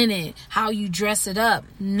present it, how you dress it up.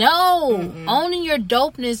 No, owning your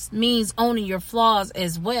dopeness means owning your flaws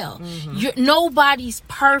as well. Nobody's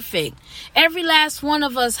perfect. Every last one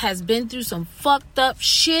of us has been through some fucked up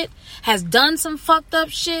shit, has done some fucked up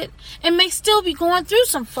shit, and may still be going through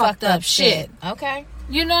some fucked up shit. Okay.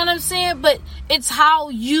 You know what I'm saying? But it's how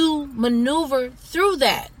you maneuver through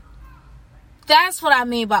that. That's what I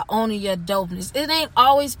mean by owning your dopeness. It ain't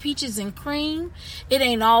always peaches and cream. It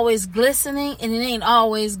ain't always glistening. And it ain't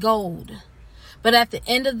always gold. But at the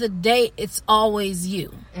end of the day, it's always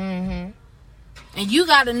you. And you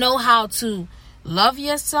got to know how to love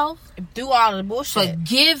yourself. Do all the bullshit.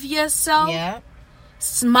 Forgive yourself. Yeah.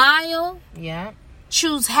 Smile. Yeah.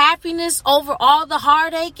 Choose happiness over all the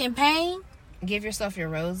heartache and pain. Give yourself your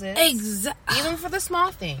roses. Exactly. Even for the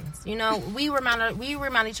small things. You know, we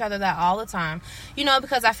remind each other that all the time. You know,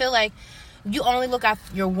 because I feel like you only look at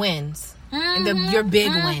your wins. And your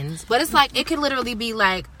big wins. But it's like, it could literally be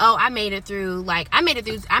like, oh, I made it through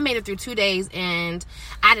 2 days and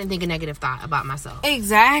I didn't think a negative thought about myself.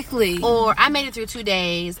 Exactly. Or I made it through 2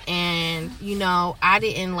 days and, you know, I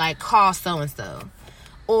didn't like call so-and-so.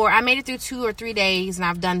 Or I made it through 2 or 3 days and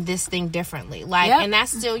I've done this thing differently. Like, and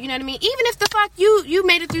that's still, you know what I mean? Even if the fuck you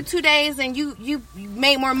made it through 2 days and you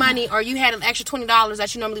made more money or you had an extra $20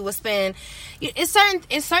 that you normally would spend. It's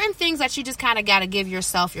certain things that you just kind of got to give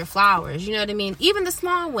yourself your flowers. You know what I mean? Even the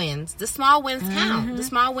small wins. The small wins count. The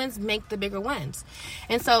small wins make the bigger wins.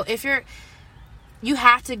 And so you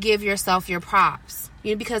have to give yourself your props.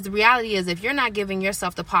 You know, because the reality is, if you're not giving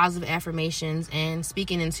yourself the positive affirmations and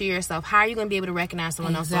speaking into yourself, how are you going to be able to recognize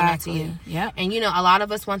someone else doing that to you? Yeah. And, you know, a lot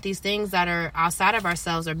of us want these things that are outside of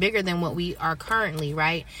ourselves or bigger than what we are currently,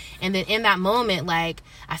 right? And then in that moment, like,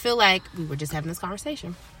 I feel like we were just having this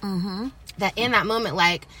conversation. That in that moment,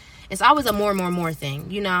 like, it's always a more thing,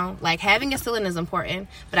 you know? Like, having a ceiling is important,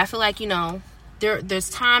 but I feel like, you know, there's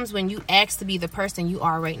times when you ask to be the person you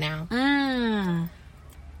are right now.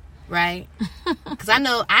 Right? Because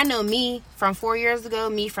I know me from 4 years ago,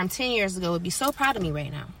 me from 10 years ago would be so proud of me right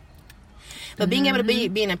now. But being able to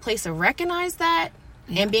be in a place to recognize that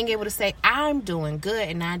and being able to say, I'm doing good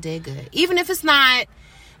and I did good. Even if it's not,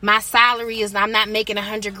 my salary is, I'm not making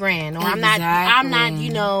 $100,000 or I'm not,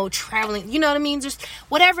 you know, traveling, you know what I mean? Just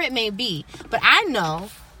whatever it may be. But I know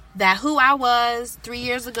that who I was 3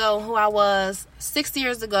 years ago, who I was 6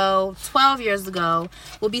 years ago, 12 years ago,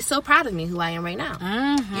 will be so proud of me who I am right now.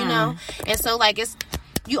 You know? And so, like,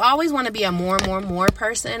 you always want to be a more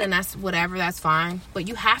person, and that's whatever, that's fine. But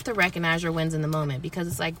you have to recognize your wins in the moment, because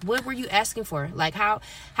it's like, what were you asking for? Like, how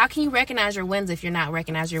can you recognize your wins if you're not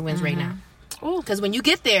recognizing your wins right now? Because when you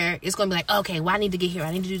get there, it's going to be like, okay, well, I need to get here.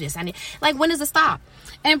 I need to do this. Like, when does it stop?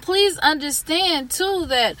 And please understand, too,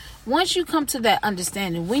 that once you come to that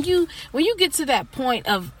understanding, when you get to that point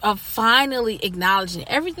of finally acknowledging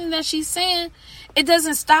everything that she's saying, it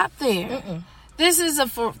doesn't stop there. This is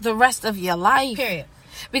for the rest of your life. Period.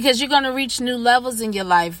 Because you're going to reach new levels in your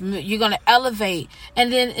life. You're going to elevate.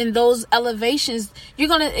 And then in those elevations, you're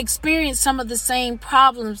going to experience some of the same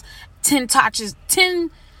problems 10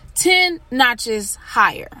 notches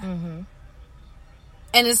higher.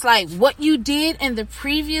 And it's like, what you did in the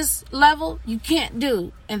previous level, you can't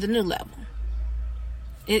do in the new level.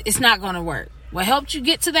 It's not going to work. What helped you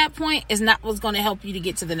get to that point is not what's going to help you to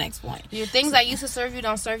get to the next point. Your things that used to serve you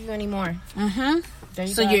don't serve you anymore.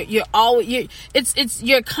 So you're always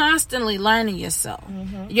you're constantly learning yourself.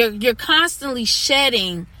 You're constantly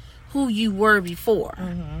shedding who you were before.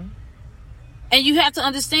 And you have to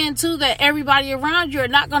understand, too, that everybody around you are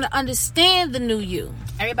not going to understand the new you.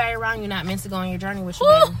 Everybody around you not meant to go on your journey with you,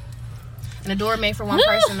 baby. And the door made for one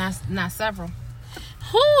person, not several.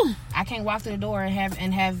 I can't walk through the door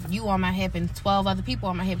and have you on my hip and 12 other people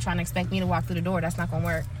on my hip trying to expect me to walk through the door. That's not going to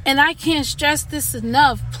work. And I can't stress this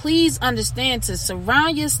enough. Please understand to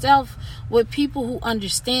surround yourself with people who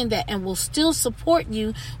understand that and will still support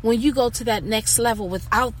you when you go to that next level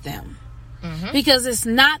without them. Because it's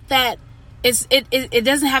not that... It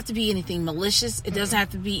doesn't have to be anything malicious. It doesn't have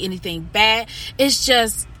to be anything bad. It's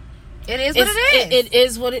just... It is what it is. It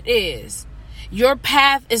is what it is. Your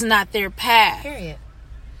path is not their path. Period.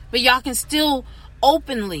 But y'all can still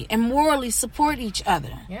openly and morally support each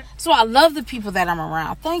other. Yep. So I love the people that I'm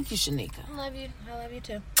around. Thank you, Shanika. I love you. I love you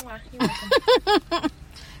too. You're welcome.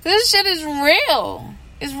 This shit is real.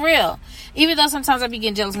 It's real. Even though sometimes I be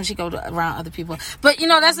getting jealous when she go around other people. But, you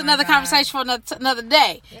know, that's another conversation for another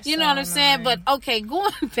day. You know what I'm saying? But, okay,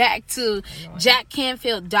 going back to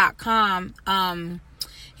jackcanfield.com,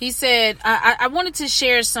 he said, I wanted to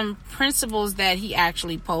share some principles that he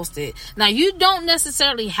actually posted. Now, you don't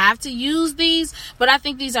necessarily have to use these, but I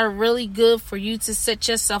think these are really good for you to set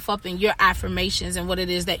yourself up in your affirmations and what it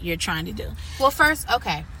is that you're trying to do. Well, first,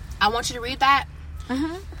 okay, I want you to read that.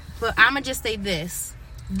 But I'm going to just say this.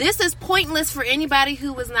 This is pointless for anybody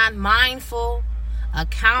who is not mindful,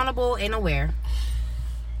 accountable, and aware.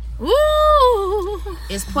 Ooh.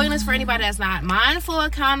 It's pointless for anybody that's not mindful,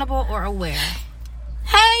 accountable, or aware.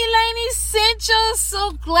 Hey, Lainey Central,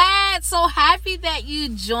 so glad, so happy that you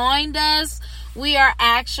joined us. We are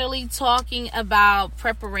actually talking about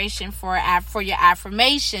preparation for your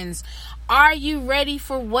affirmations. Are you ready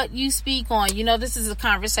for what you speak on? You know, this is a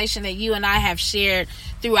conversation that you and I have shared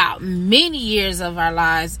throughout many years of our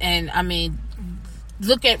lives. And I mean,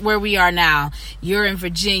 look at where we are now. You're in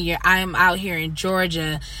Virginia. I am out here in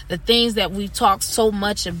Georgia. The things that we've talked so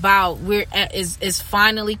much about is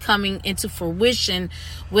finally coming into fruition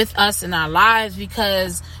with us in our lives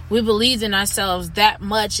because we believed in ourselves that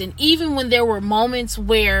much. And even when there were moments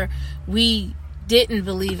where we didn't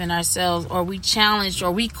believe in ourselves or we challenged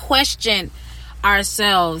or we questioned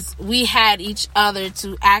ourselves, we had each other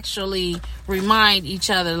to actually remind each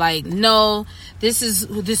other, like, no, this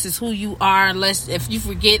is who you are. If you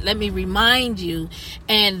forget, let me remind you.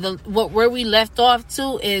 And where we left off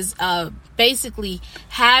to is basically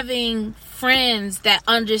having friends that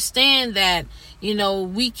understand that, you know,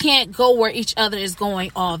 we can't go where each other is going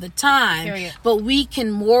all the time. Period. But we can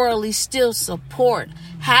morally still support.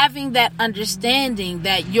 Having that understanding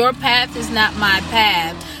that your path is not my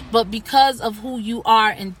path, but because of who you are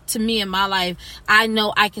and to me in my life, I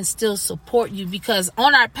know I can still support you because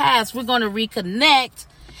on our paths, we're going to reconnect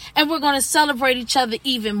and we're going to celebrate each other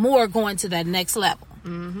even more going to that next level.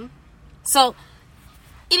 So,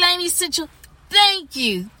 Elaine Central, thank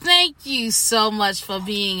you. Thank you so much for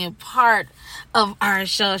being a part of our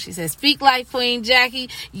show. She says, speak like Queen Jackie.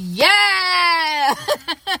 Yeah.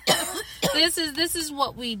 This is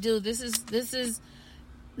what we do. This is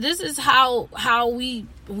how we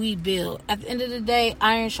build. At the end of the day,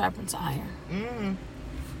 iron sharpens iron.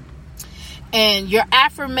 And your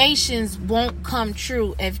affirmations won't come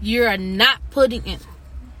true if you're not putting in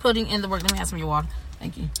the work. Let me have some of your water.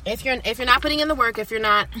 Thank you. If you're not putting in the work, if you're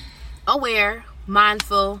not aware,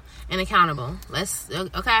 mindful, and accountable,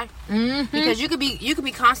 okay? Because you could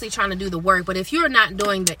be constantly trying to do the work, but if you're not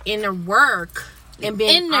doing the inner work and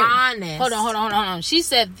being honest. Hold on. She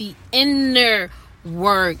said the inner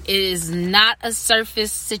work. It is not a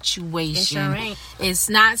surface situation. It sure ain't. It's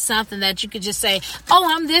not something that you could just say, oh,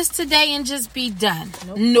 I'm this today and just be done.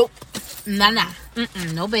 Nope. Nah.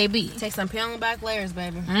 No, baby. Take some peeling back layers,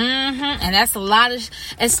 baby. And that's a lot of,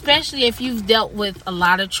 especially if you've dealt with a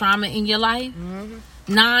lot of trauma in your life,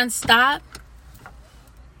 nonstop,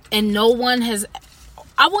 and no one has,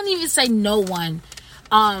 I wouldn't even say no one,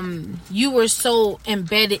 you were so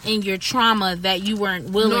embedded in your trauma that you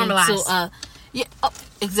weren't willing to,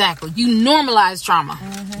 exactly. You normalize trauma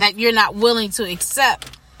that you're not willing to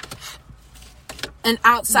accept an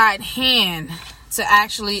outside hand to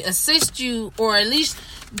actually assist you or at least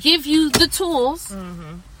give you the tools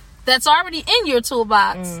that's already in your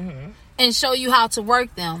toolbox and show you how to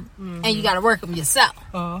work them. And you got to work them yourself.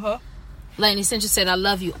 Lainey Central said, I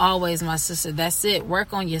love you always, my sister. That's it.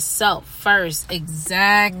 Work on yourself first.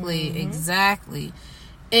 Exactly.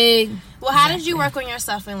 Well, how did you work on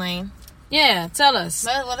yourself, Elaine? Yeah, tell us.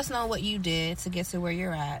 Let us know what you did to get to where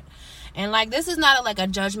you're at. And like, this is not a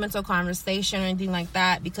judgmental conversation or anything like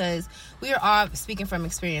that, because we are all speaking from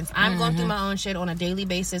experience. I'm going through my own shit on a daily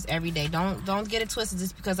basis every day. Don't get it twisted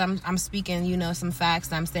just because I'm speaking, some facts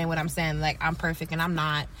and I'm saying what I'm saying. Like, I'm perfect and I'm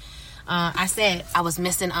not. I said I was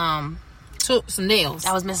missing some nails.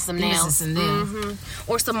 I was missing some nails.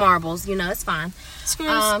 Or some marbles. It's fine.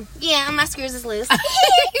 Screws. Yeah, my screws is loose.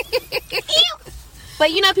 But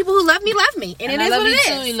people who love me, and it is what it is.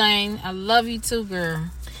 I love you too, Elaine. I love you too, girl.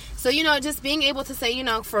 So just being able to say,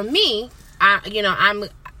 for me, I'll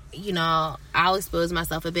expose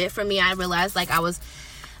myself a bit. For me, I realized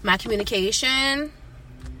my communication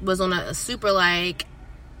was on a super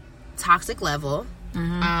toxic level.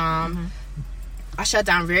 I shut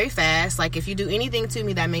down very fast. Like, if you do anything to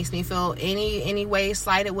me that makes me feel any way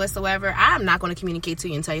slighted whatsoever, I'm not going to communicate to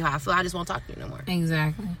you and tell you how I feel. I just won't talk to you no more.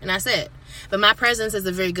 Exactly. And that's it. But my presence is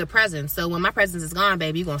a very good presence. So when my presence is gone,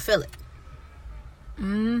 baby, you're going to feel it.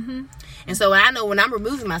 And so I know when I'm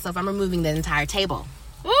removing myself, I'm removing the entire table.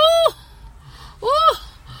 Ooh.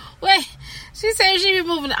 Wait. She said she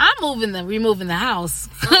removing. I'm removing the house.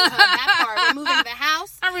 That part, removing the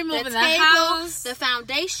house. I'm removing the table, house, the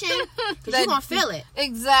foundation, because you're gonna feel it.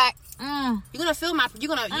 Exact. You're gonna feel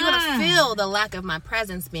you're gonna feel the lack of my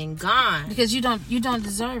presence being gone because you don't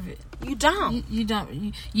deserve it. You don't. You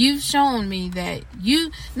don't. You've shown me that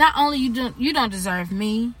you not only you don't deserve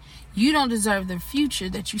me. You don't deserve the future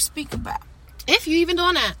that you speak about. If you even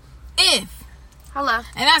doing that. If. Hello.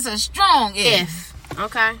 And that's a strong if.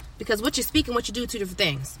 Okay. Because what you speak and what you do, two different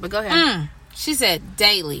things. But go ahead. She said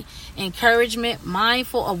daily. Encouragement,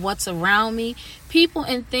 mindful of what's around me, people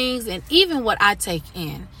and things, and even what I take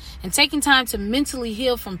in. And taking time to mentally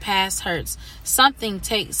heal from past hurts. Some things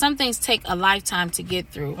take a lifetime to get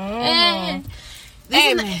through. Amen.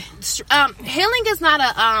 Healing is not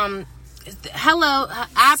a hello,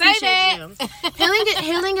 I appreciate you.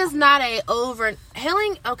 Healing is not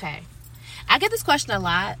healing. Okay, I get this question a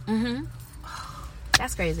lot.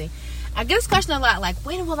 That's crazy. I get this question a lot. Like,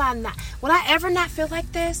 when will I ever not feel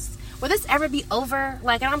like this? Will this ever be over?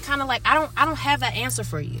 Like, and I'm kind of like, I don't have that answer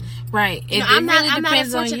for you. Right. It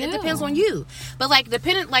depends on you. But like,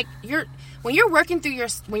 when you're working through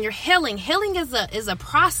when you're healing is a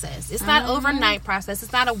process. It's not overnight process.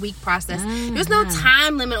 It's not a week process. There's no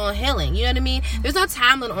time limit on healing. You know what I mean? There's no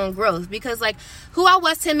time limit on growth, because like who I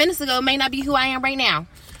was 10 minutes ago may not be who I am right now.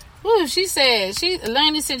 Ooh,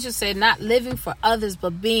 Elaine Essential said, not living for others,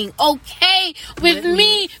 but being okay with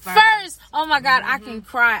me first. Oh my God, I can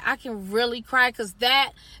cry. I can really cry, because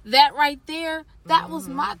that right there, that was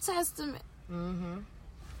my testament.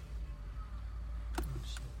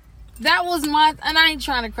 That was and I ain't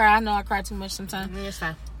trying to cry. I know I cry too much sometimes. It's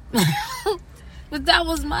fine. But that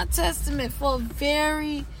was my testament for a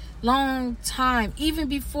very long time. Even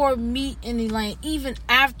before meeting Elaine, even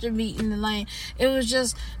after meeting Elaine, it was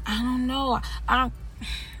just, I don't know. Am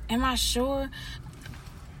I sure?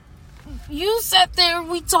 You sat there,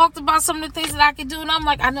 we talked about some of the things that I could do, and I'm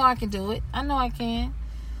like, I know I can do it. I know I can.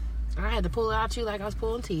 I had to pull it out you like I was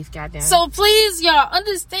pulling teeth, goddamn. So please, y'all,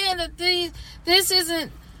 understand that this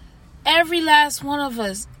isn't every last one of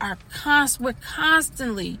us we're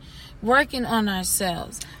constantly working on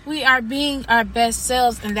ourselves. We are being our best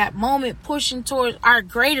selves in that moment, pushing towards our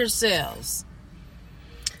greater selves.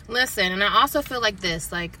 Listen, and I also feel like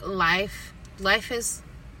this, like life is,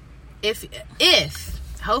 if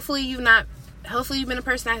hopefully you've been a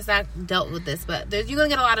person that's not dealt with this, but you're gonna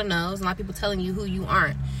get a lot of no's, a lot of people telling you who you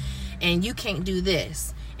aren't, and you can't do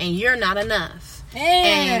this, and you're not enough,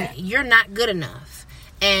 and you're not good enough,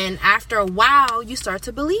 and after a while you start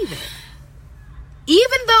to believe it,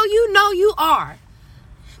 even though you know you are,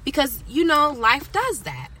 because life does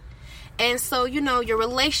that. And so your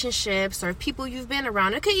relationships or people you've been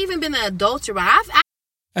around, it could even been the adults you're around.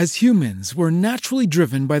 As humans, we're naturally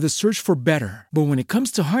driven by the search for better. But when it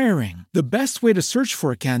comes to hiring, the best way to search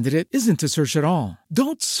for a candidate isn't to search at all.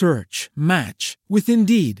 Don't search, match with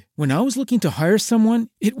Indeed. When I was looking to hire someone,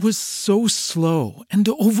 it was so slow and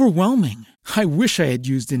overwhelming. I wish I had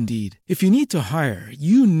used Indeed. If you need to hire,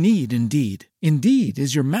 you need Indeed. Indeed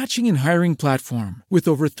is your matching and hiring platform with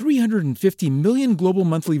over 350 million global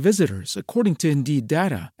monthly visitors, according to Indeed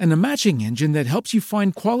data, and a matching engine that helps you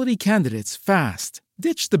find quality candidates fast.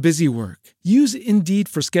 Ditch the busy work. Use Indeed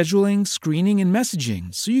for scheduling, screening, and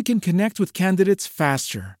messaging so you can connect with candidates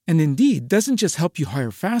faster. And Indeed doesn't just help you hire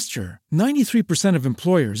faster. 93% of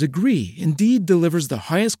employers agree Indeed delivers the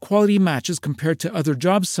highest quality matches compared to other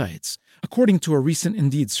job sites, according to a recent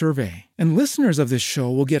Indeed survey. And listeners of this show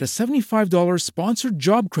will get a $75 sponsored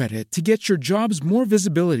job credit to get your jobs more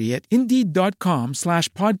visibility at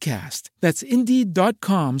Indeed.com/podcast. That's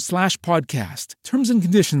Indeed.com/podcast. Terms and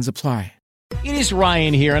conditions apply. It is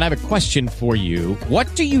Ryan here, and I have a question for you.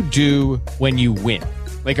 What do you do when you win?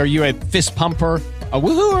 Like, are you a fist pumper, a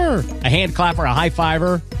woohooer, a hand clapper, a high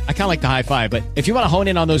fiver? I kind of like the high five, but if you want to hone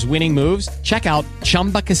in on those winning moves, check out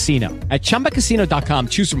Chumba Casino. At ChumbaCasino.com,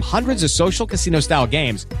 choose from hundreds of social casino-style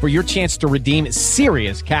games for your chance to redeem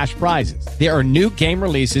serious cash prizes. There are new game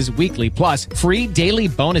releases weekly, plus free daily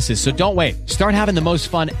bonuses. So don't wait. Start having the most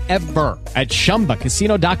fun ever at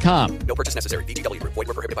ChumbaCasino.com. No purchase necessary. VGW. Void where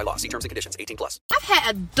prohibited by law. See terms and conditions. 18+. I've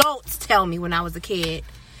had adults tell me when I was a kid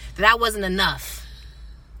that I wasn't enough.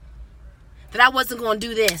 That I wasn't going to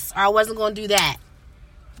do this or I wasn't going to do that.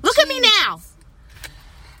 Look at me now.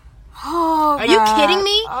 Oh, are you kidding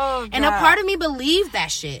me? Oh, and a part of me believes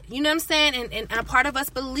that shit. You know what I'm saying? And a part of us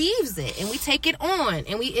believes it. And we take it on.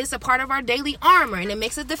 And it's a part of our daily armor. And it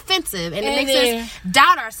makes us defensive. And it makes us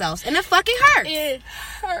doubt ourselves. And it fucking hurts. It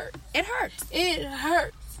hurts. It hurts. It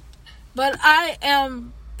hurts. But I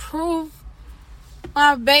am proof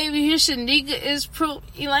My baby here, Shanika, is proof.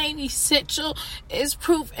 Elaine Essential is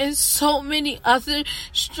proof. And so many other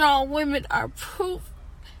strong women are proof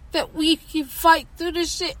that we can fight through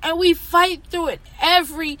this shit. And we fight through it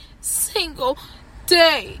every single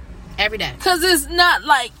day. Every day. Because it's not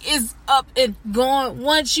like it's up and going.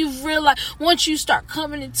 Once you realize, once you start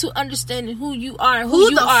coming into understanding who you are and who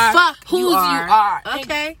you are, fuck who you are.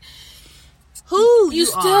 Okay. Who you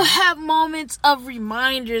still have moments of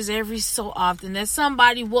reminders every so often that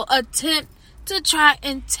somebody will attempt to try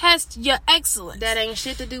and test your excellence. That ain't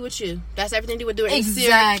shit to do with you. That's everything to do with doing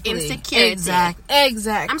Exactly. insecurity. Exactly.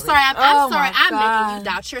 I'm sorry. I'm sorry. I'm making you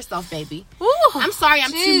doubt yourself, baby. Ooh, I'm sorry.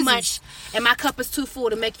 I'm Jesus. too much, and my cup is too full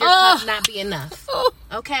to make your cup not be enough.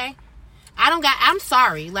 Okay. I'm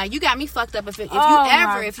sorry. Like, you got me fucked up. If you think you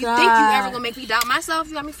ever gonna make me doubt myself,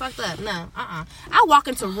 you got me fucked up. No. I walk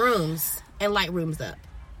into rooms and light rooms up.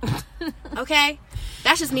 Okay?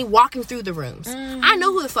 That's just me walking through the rooms. I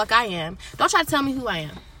know who the fuck I am. Don't try to tell me who I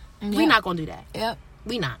am. Yep. We not gonna do that. Yep.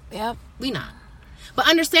 We not. Yep. We not. But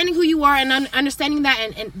understanding who you are and understanding that,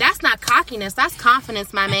 and that's not cockiness. That's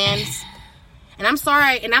confidence, my mans. And I'm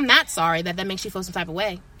sorry, and I'm not sorry that makes you feel some type of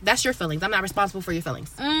way. That's your feelings. I'm not responsible for your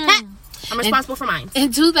feelings. I'm responsible for mine.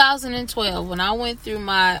 In 2012, when I went through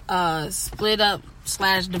my split up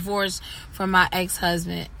 / divorce from my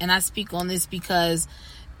ex-husband, and I speak on this because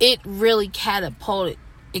it really catapulted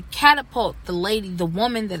the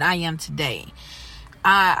woman that I am today.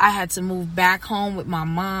 I had to move back home with my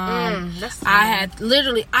mom. I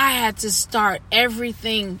had to start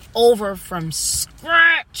everything over from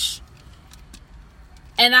scratch.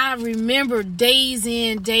 And I remember days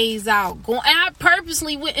in, days out going, and I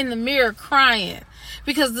purposely went in the mirror crying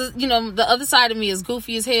because the other side of me is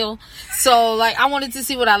goofy as hell. So like I wanted to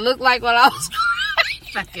see what I looked like while I was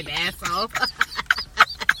crying. Fucking asshole.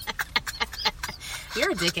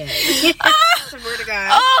 You're a dickhead. I swear to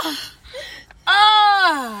God.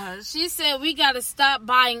 She said we got to stop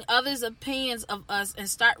buying others' opinions of us and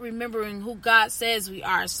start remembering who God says we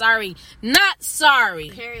are. Sorry, not sorry.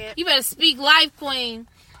 Period. You better speak life, queen.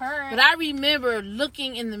 Period. But I remember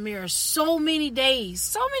looking in the mirror so many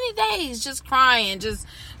days, just crying, just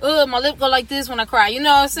my lip go like this when I cry. You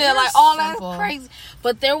know what I'm saying? Like all that crazy.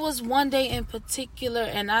 But there was one day in particular,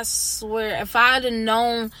 and I swear, if I had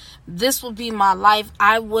known this would be my life,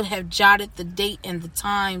 I would have jotted the date and the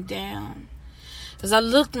time down. Because I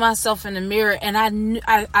looked myself in the mirror and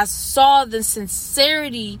I saw the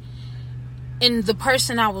sincerity in the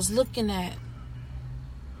person I was looking at.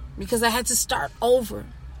 Because I had to start over.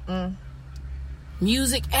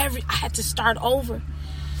 Music, I had to start over.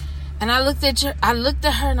 And I looked at her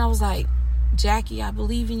and I was like, Jackie, I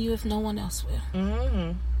believe in you if no one else will.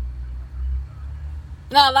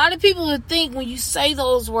 Now, a lot of people would think when you say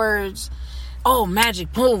those words, oh,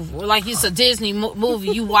 magic move, like it's a Disney movie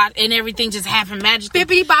you watch and everything just happened magically.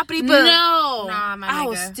 Bippity boppity boom. No, nah, I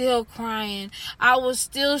was still crying. I was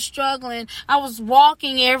still struggling. I was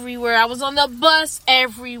walking everywhere. I was on the bus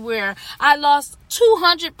everywhere. I lost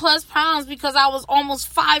 200 plus pounds because I was almost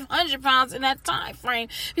 500 pounds in that time frame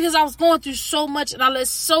because I was going through so much and I let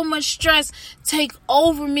so much stress take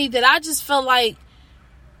over me that I just felt like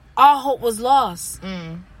all hope was lost.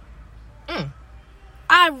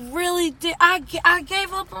 I really did. I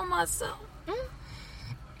gave up on myself.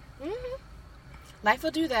 Life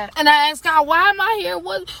will do that. And I asked God, why am I here?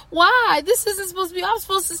 Why? This isn't supposed to be. I'm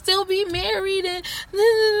supposed to still be married. And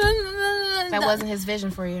that wasn't his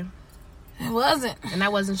vision for you. It wasn't. And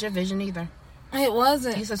that wasn't your vision either. It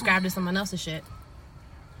wasn't. You subscribed to someone else's shit.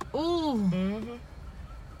 Ooh.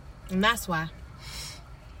 And that's why.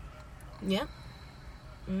 Yeah.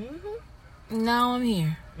 Now I'm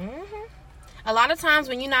here. A lot of times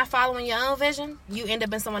when you're not following your own vision, you end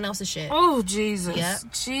up in someone else's shit. Oh, Jesus.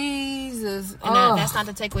 Yep. Jesus. And that's not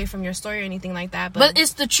to take away from your story or anything like that. But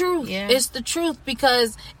it's the truth. Yeah. It's the truth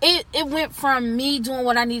because it went from me doing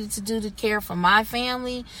what I needed to do to care for my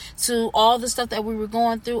family to all the stuff that we were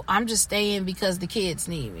going through. I'm just staying because the kids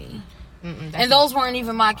need me. And those weren't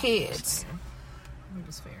even my kids. It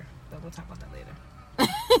was fair. But we'll talk about that later.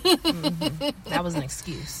 That was an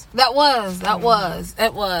excuse. That was.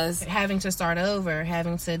 Having to start over,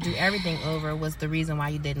 having to do everything over was the reason why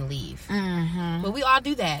you didn't leave. But we all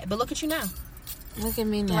do that. But look at you now. Look at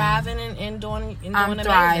me now. Thriving and doing I'm amazing.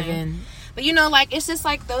 thriving. But like it's just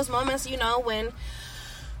like those moments, when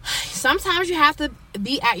sometimes you have to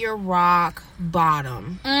be at your rock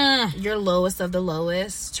bottom, your lowest of the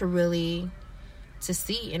lowest, to really to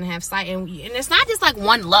see and have sight, and it's not just like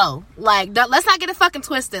one low. Like, let's not get it fucking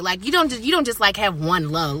twisted. Like, you don't just like have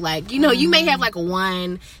one low. Like, you know, you may have like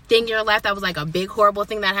one thing in your life that was like a big horrible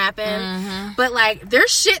thing that happened, but like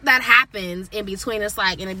there's shit that happens in between. It's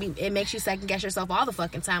like, and it makes you second guess yourself all the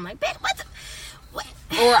fucking time. Like, bitch, what?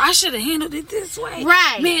 Or I should have handled it this way.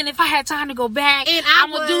 Right. Man, if I had time to go back, and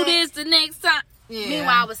I'm gonna do this the next time. Yeah.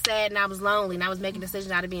 Meanwhile, I was sad and I was lonely, and I was making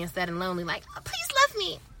decisions out of being sad and lonely. Like, oh, please love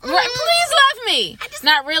me. Right, please love me.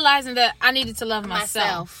 Not realizing that I needed to love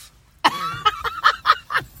myself.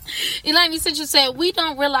 Elaine Essential said, we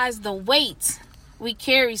don't realize the weight we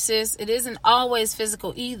carry, sis. It isn't always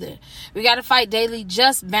physical either. We got to fight daily,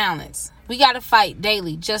 just balance. Just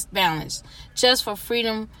for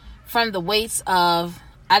freedom from the weights of,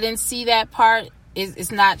 I didn't see that part.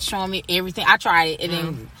 It's not showing me everything. I tried it. It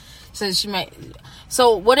didn't.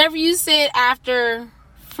 So whatever you said after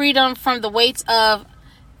freedom from the weights of,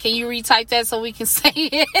 can you retype that so we can say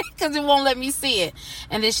it? Because it won't let me see it.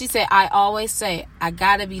 And then she said, I always say, I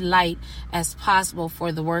gotta be light as possible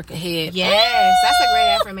for the work ahead. Yes, that's a great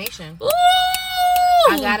affirmation. Ooh,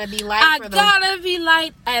 I gotta be light. Gotta be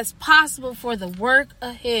light as possible for the work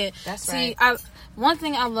ahead. That's right. See, one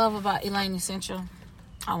thing I love about Elaine Essential,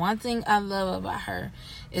 one thing I love about her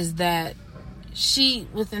is that she,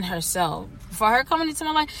 within herself, for her coming into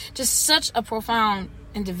my life, just such a profound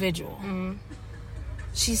individual. Mm-hmm.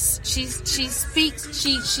 She speaks,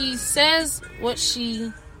 she says what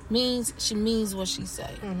she means what she say.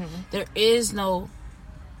 Mm-hmm. There is no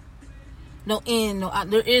end,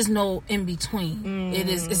 there is no in between. Mm-hmm.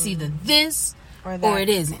 It's either this or it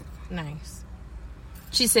isn't. Nice.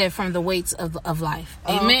 She said, from the weights of life.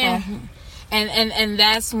 Amen. Okay. And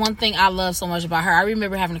that's one thing I love so much about her. I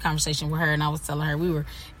remember having a conversation with her, and I was telling her, we were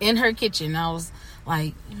in her kitchen, and I was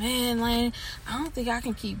like, man, Lane, I don't think I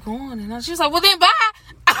can keep going. And she was like, well, then bye.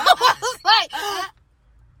 I was like,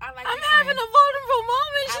 I'm having a vulnerable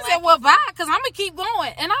moment. She said, well, bye, because I'm going to keep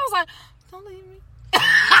going. And I was like, don't leave me.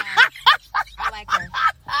 I like her.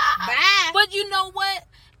 Bye. But you know what?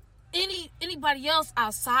 Anybody else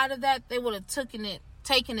outside of that, they would have taken it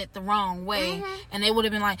the wrong way, and they would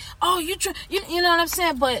have been like, oh, you know what I'm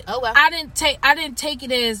saying? But I didn't take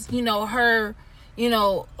it as, her,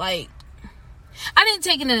 like, I didn't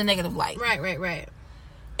take it in a negative light. Right.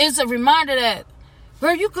 It's a reminder that,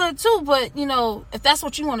 girl, you good too, but if that's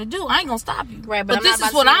what you want to do, I ain't gonna stop you. Right, but this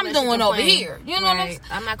is what I'm doing over here. You know what I'm saying?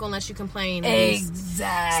 I'm not gonna let you complain.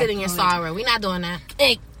 Exactly. Sit in your sorrow. We're not doing that.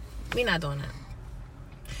 We're not doing that.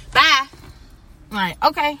 Bye. All right.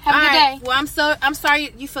 Okay. Have a good day. Well, I'm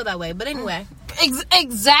sorry you feel that way, but anyway.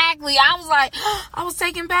 Exactly. I was like, I was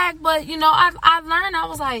taken back, but I learned. I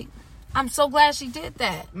was like, I'm so glad she did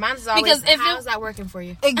that. Mine's always, because how is that working for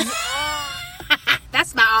you?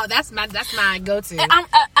 That's my go-to.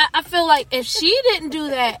 I feel like if she didn't do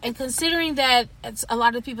that, and considering that it's a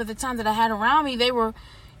lot of people at the time that I had around me, they were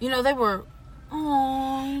enablers.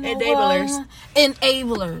 Mm-hmm.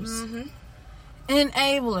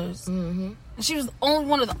 Enablers. Mm-hmm. And she was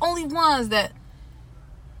one of the only ones that.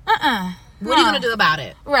 What are you gonna do about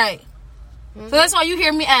it? Right. Mm-hmm. So that's why you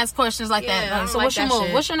hear me ask questions like that. Like, so what's your move?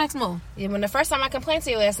 Shit. What's your next move? Yeah, when the first time I complained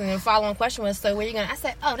to you last, and the following question was, so where you gonna? I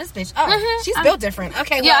said, oh, this bitch. Oh, she's built different.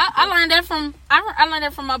 Okay. Yeah, well, I learned that from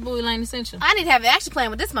my boo Elaine Essential. I need to have an action plan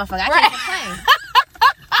with this motherfucker. I can't complain.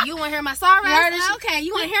 You want to hear my sorrows? Okay,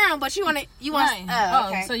 you want to hear them, but you want. Right. Oh,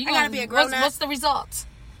 okay. So you gotta be a grown up. What's the results?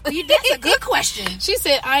 That's a good question. She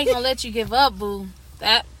said, I ain't gonna let you give up, boo.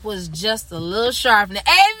 That was just a little sharpening.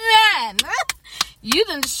 Amen. You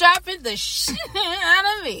done sharpened the shit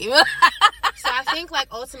out of me. So I think, like,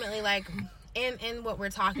 ultimately, like, in what we're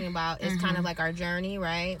talking about is kind of like our journey,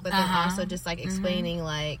 right? But then also just like explaining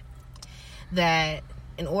like that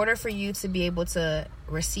in order for you to be able to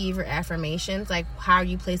receive your affirmations, like, how are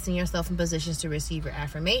you placing yourself in positions to receive your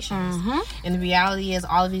affirmations? And the reality is,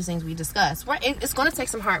 all of these things we discussed, it's going to take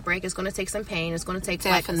some heartbreak, it's going to take some pain, it's going to take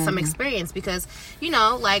like some experience, because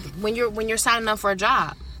like when you're signing up for a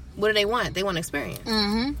job, what do they want? They want experience.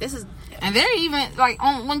 This is, and they're even like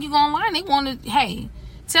when you go online, they want to, hey,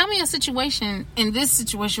 tell me a situation in this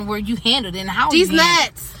situation where you handled it and how these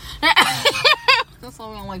nuts. That's why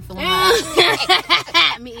we don't like feeling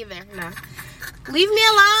Me either. No. Leave me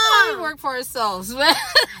alone. We work for ourselves.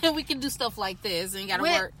 We can do stuff like this and you gotta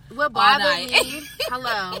work. What bothered me?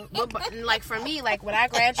 Hello. Like for me, like when I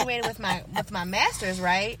graduated with my master's,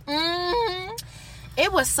 right?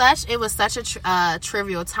 It was such a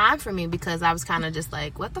trivial time for me, because I was kind of just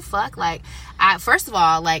like, what the fuck? Like, first of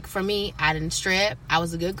all, like for me, I didn't strip. I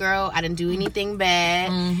was a good girl. I didn't do anything bad.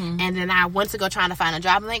 And then I went to go trying to find a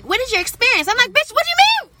job. I'm like, what is your experience? I'm like, bitch, what do you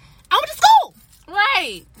mean? I went to school. Right.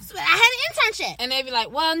 Right. I had an internship. And they'd be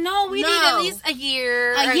like, well, no, we need at least a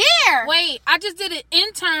year. A year? Wait, I just did an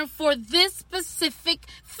intern for this specific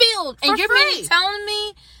field. And you're really telling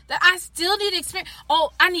me that I still need experience? Oh,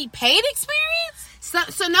 I need paid experience? So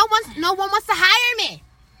no one wants to hire me.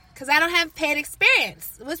 Because I don't have paid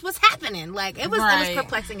experience. What's happening? Like, it was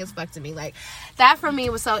perplexing as fuck to me. Like, that for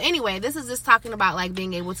me was so... Anyway, this is just talking about, like,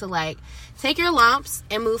 being able to, like, take your lumps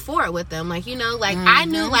and move forward with them. Like, you know, like, I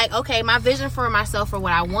knew, like, okay, my vision for myself for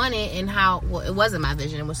what I wanted and how... Well, it wasn't my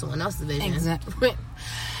vision. It was someone else's vision. Exactly.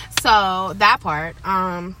 So, that part.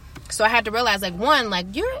 So, I had to realize, like, one,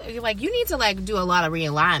 like, you need to, like, do a lot of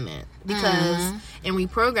realignment. Because... And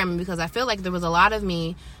reprogramming. Because I feel like there was a lot of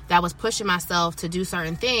me... that was pushing myself to do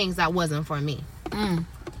certain things that wasn't for me.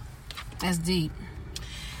 That's deep.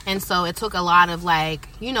 And so it took a lot of, like,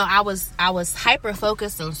 you know, I was hyper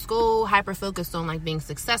focused on school, hyper focused on, like, being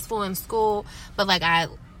successful in school, but, like, I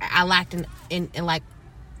lacked in like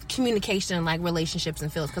communication and, like, relationships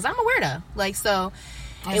and fields because I'm a weirdo. Like, so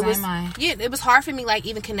it was hard for me, like,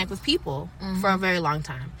 even connect with people for a very long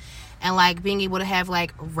time. And, like, being able to have,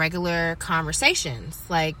 like, regular conversations.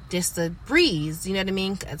 Like, just to breeze. You know what I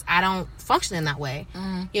mean? Because I don't function in that way. You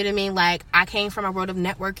know what I mean? Like, I came from a world of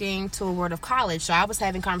networking to a world of college. So I was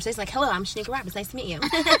having conversations like, hello, I'm Shanika Roberts. Nice to meet you.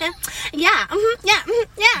 Yeah.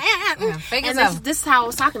 And this is how I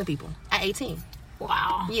was talking to people at 18.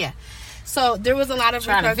 Wow. Yeah. So there was a lot of...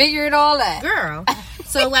 Trying to figure it all out. Girl.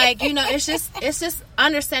 So, like, you know, it's just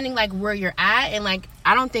understanding, like, where you're at. And, like,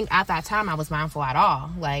 I don't think at that time I was mindful at all.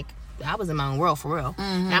 Like... I was in my own world for real.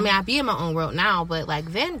 I mean, I be in my own world now, but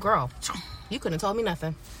like then, girl, you couldn't have told me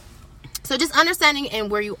nothing. So just understanding and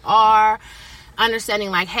where you are, understanding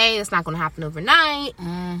like, hey, it's not going to happen overnight.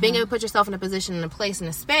 Being able to put yourself in a position, in a place, in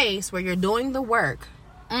a space where you're doing the work,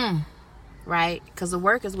 right? Because the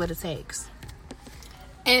work is what it takes.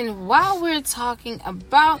 And while we're talking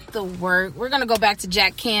about the work, we're going to go back to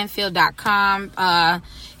jackcanfield.com.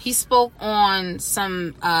 He spoke on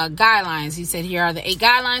some guidelines. He said, here are the 8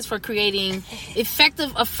 guidelines for creating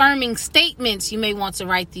effective affirming statements. You may want to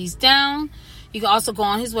write these down. You can also go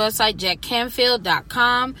on his website,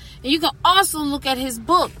 jackcanfield.com. And you can also look at his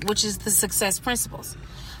book, which is The Success Principles.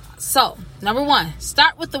 So, number 1,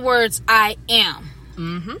 start with the words, I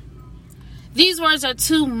am. These words are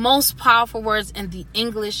 2 most powerful words in the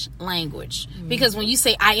English language. Because when you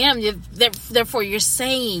say I am, therefore you're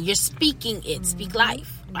saying, you're speaking it. Speak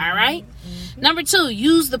life. All right? Number 2,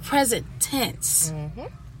 use the present tense.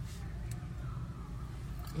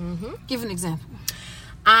 Give an example.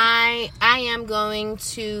 I am going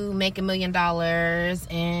to make $1 million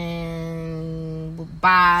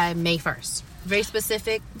by May 1st. Very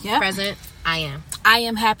specific. Yep. Present. I am. I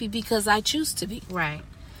am happy because I choose to be. Right.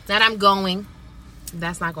 That I'm going.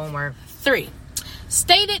 That's not going to work. 3,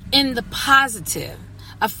 state it in the positive.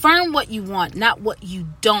 Affirm what you want, not what you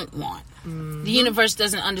don't want. The universe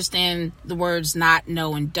doesn't understand the words not,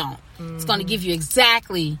 no, and don't. It's going to give you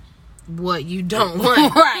exactly what you don't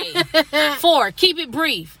want. Right. 4, keep it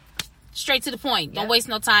brief. Straight to the point. Don't waste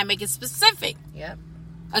no time. Make it specific. Yep.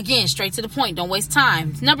 Again, straight to the point. Don't waste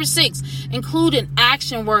time. Number 6, include an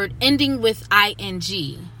action word ending with ing.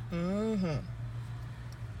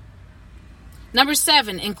 Number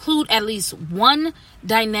 7, include at least one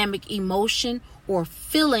dynamic emotion or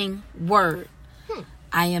feeling word.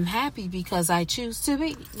 I am happy because I choose to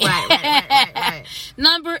be. Right.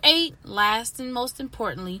 Number 8, last and most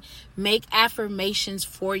importantly, make affirmations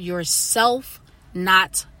for yourself,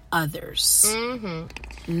 not others.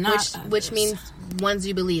 Which means ones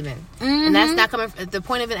you believe in. And that's not coming... The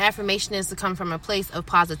point of an affirmation is to come from a place of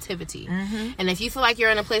positivity. And if you feel like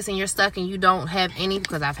you're in a place and you're stuck and you don't have any...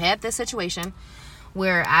 Because I've had this situation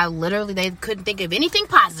where they couldn't think of anything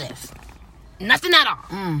positive. Nothing at all.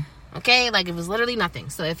 Okay? Like, it was literally nothing.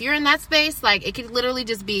 So if you're in that space, like, it could literally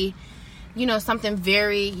just be, you know, something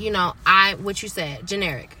very, you know, what you said,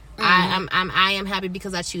 generic. I am happy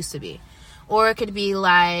because I choose to be. Or it could be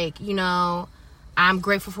like, you know, I'm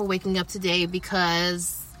grateful for waking up today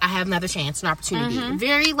because I have another chance, an opportunity.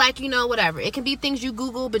 Very, like, you know, whatever. It can be things you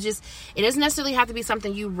Google, but just, it doesn't necessarily have to be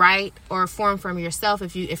something you write or form from yourself.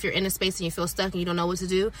 If you're in a space and you feel stuck and you don't know what to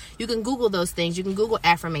do, you can Google those things. You can Google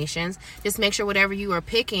affirmations. Just make sure whatever you are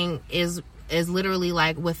picking is literally,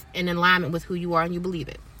 like, in alignment with who you are and you believe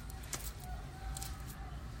it.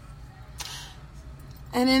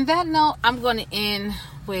 And in that note, I'm going to end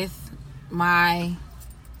with my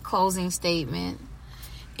closing statement.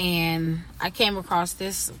 And I came across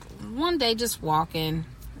this one day just walking,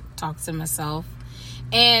 talking to myself.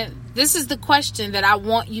 And this is the question that I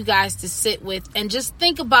want you guys to sit with and just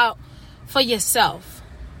think about for yourself.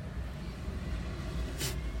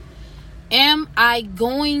 Am I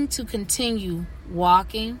going to continue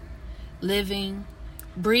walking, living,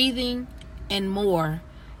 breathing, and more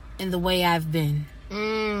in the way I've been?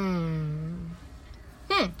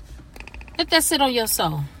 Let that sit on your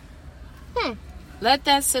soul. Let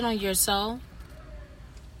that sit on your soul.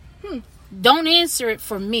 Don't answer it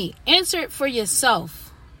for me. Answer it for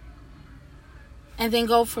yourself. And then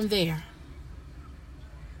go from there.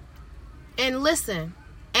 And listen,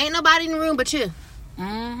 ain't nobody in the room but you.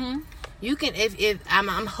 Mm-hmm. You can, if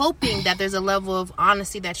I'm hoping that there's a level of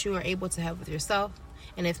honesty that you are able to have with yourself.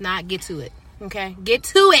 And if not, get to it. Okay? Get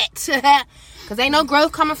to it. Because ain't no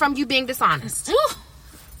growth coming from you being dishonest.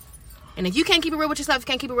 And if you can't keep it real with yourself, you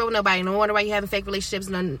can't keep it real with nobody. No wonder why you're having fake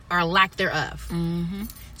relationships or lack thereof. Mm-hmm.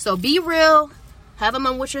 So be real. Have a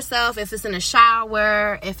moment with yourself. If it's in a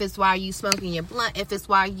shower, if it's while you smoking your blunt, if it's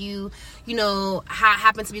while you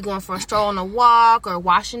happen to be going for a stroll on a walk or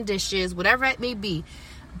washing dishes, whatever it may be.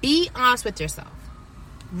 Be honest with yourself.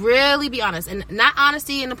 Really be honest. And not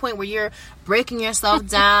honesty in the point where you're breaking yourself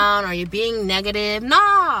down or you're being negative.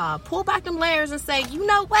 Nah. Pull back them layers and say, you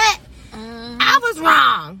know what? I was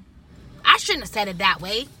wrong. I shouldn't have said it that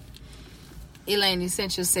way. Elaine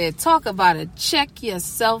Essential said, talk about a check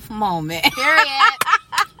yourself moment. Period.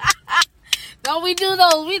 Don't we do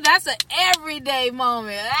those? That's an everyday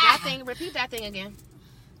moment. Repeat that thing again.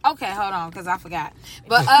 Okay, hold on, because I forgot.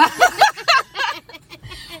 But,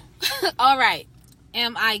 all right.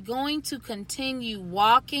 Am I going to continue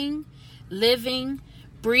walking, living,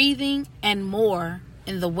 breathing, and more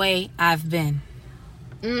in the way I've been?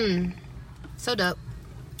 So dope.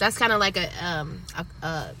 That's kind of like a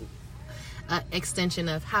extension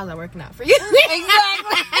of how's that working out for you.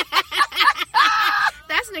 Exactly.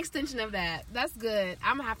 That's an extension of that. That's good.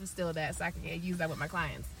 I'm gonna have to steal that so I can use that with my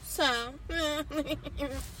clients. So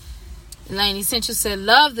Elaine Essential said,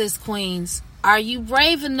 love this, queens. Are you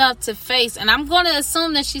brave enough to face, and I'm going to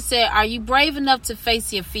assume that she said, are you brave enough to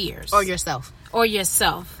face your fears? Or yourself. I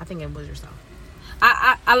think it was yourself.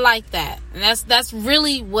 I like that. And that's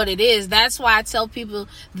really what it is. That's why I tell people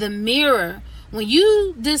the mirror, when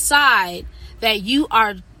you decide that you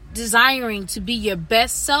are desiring to be your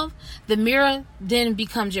best self, the mirror then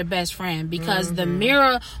becomes your best friend, because the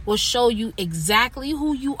mirror will show you exactly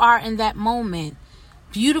who you are in that moment.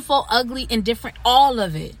 Beautiful, ugly, indifferent, all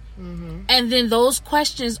of it. And then those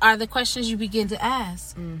questions are the questions you begin to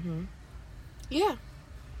ask. Yeah.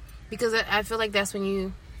 Because I feel like that's when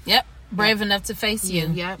you... Yep. Brave enough to face you.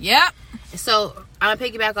 Yep. So I'm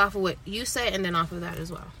going to piggyback off of what you said and then off of that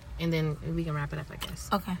as well. And then we can wrap it up, I guess.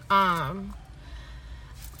 Okay.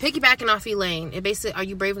 Piggybacking off Elaine, it basically, are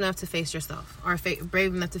you brave enough to face yourself? Or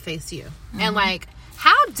brave enough to face you? And like,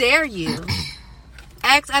 how dare you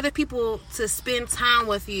ask other people to spend time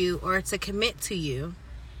with you or to commit to you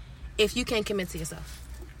if you can't commit to yourself?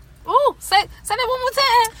 Ooh, say that one more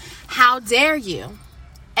time. How dare you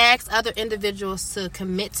ask other individuals to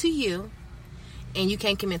commit to you and you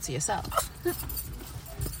can't commit to yourself?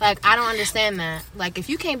 Like, I don't understand that. Like, if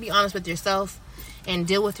you can't be honest with yourself and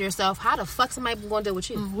deal with yourself, how the fuck somebody gonna deal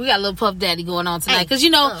with you? We got a little Puff Daddy going on tonight. Because,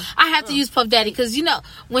 I have to use Puff Daddy. Because,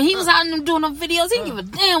 when he was out in them doing them videos, he didn't give a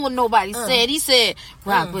damn what nobody said. He said,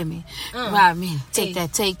 rock with me. Ride me. Take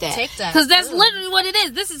that. Because that's literally what it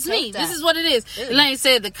is. This is me. This is what it is. Elaine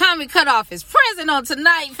said, the comment cutoff is present on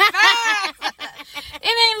tonight.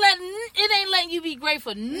 It ain't letting you be great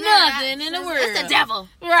for nothing in the world. It's the devil.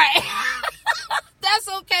 Right. That's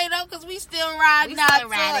okay, though, because we still riding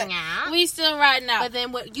out. We still riding out. But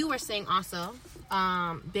then what you were saying also,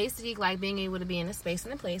 basically, like, being able to be in a space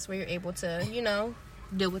and a place where you're able to,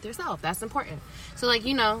 deal with yourself. That's important. So, like,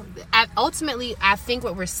 ultimately, I think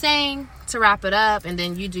what we're saying, to wrap it up, and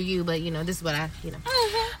then you do you, but, this is what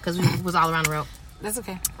because we was all around the rope. That's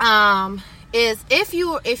okay. Is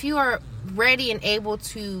if you are ready and able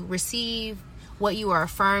to receive what you are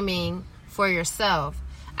affirming for yourself,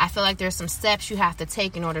 I feel like there's some steps you have to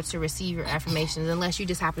take in order to receive your affirmations, unless you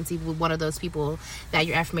just happen to be one of those people that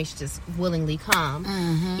your affirmations just willingly come,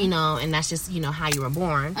 and that's just, how you were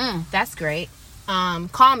born. That's great.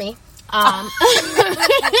 Call me. Other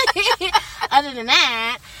than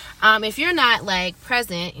that, if you're not like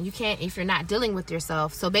present and if you're not dealing with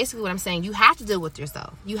yourself, so basically what I'm saying, you have to deal with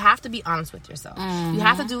yourself. You have to be honest with yourself. You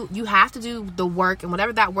have to do the work, and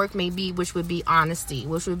whatever that work may be, which would be honesty,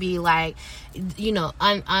 which would be like,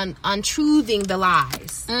 untruthing the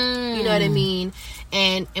lies. You know what I mean?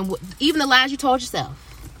 And even the lies you told yourself.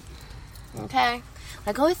 Okay?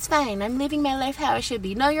 Like, oh, it's fine. I'm living my life how it should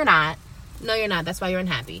be. No, you're not. No, you're not. That's why you're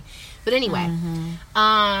unhappy. But anyway,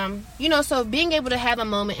 so being able to have a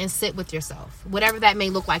moment and sit with yourself, whatever that may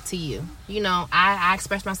look like to you. I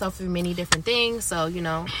express myself through many different things. So,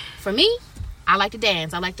 for me, I like to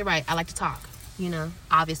dance. I like to write. I like to talk.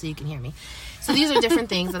 Obviously you can hear me. So these are different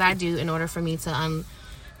things that I do in order for me to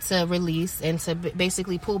release and to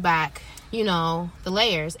basically pull back, the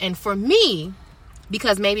layers. And for me,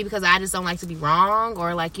 because I just don't like to be wrong,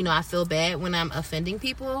 or I feel bad when I'm offending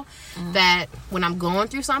people, that when I'm going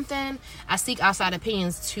through something, I seek outside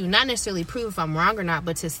opinions to not necessarily prove if I'm wrong or not,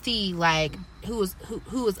 but to see who is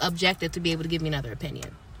objective to be able to give me another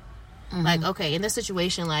opinion. Okay, in this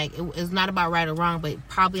situation, it's not about right or wrong, but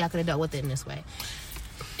probably I could have dealt with it in this way.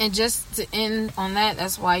 And just to end on that,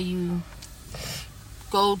 that's why you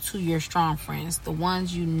go to your strong friends, the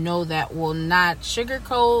ones that will not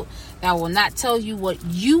sugarcoat, that will not tell you what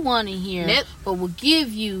you want to hear, but will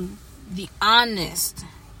give you the honest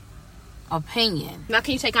opinion. Now,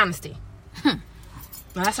 can you take honesty?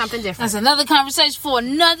 Well, that's something different. That's another conversation for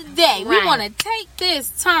another day. Right. We want to take this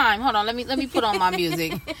time. Hold on, let me put on my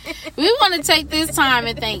music. We want to take this time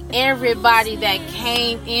and thank everybody that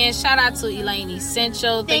came in. Shout out to Elaine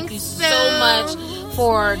Essential. Thank you so much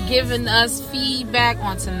for giving us feedback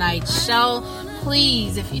on tonight's show.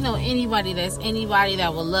 Please, if you know anybody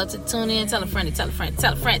that would love to tune in, tell a friend to tell a friend,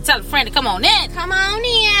 tell a friend, tell a friend to come on in. Come on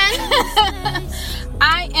in.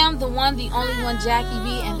 I am the one, the only one, Jackie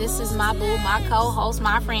B, and this is my boo, my co-host,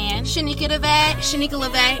 my friend, Shanika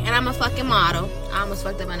LeVay, and I'm a fucking model. I almost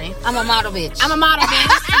fucked up my name. I'm a model bitch. I'm a model bitch.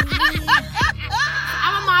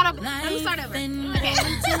 I'm a model. Let me start over. Okay,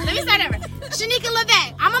 let me start over. Shanika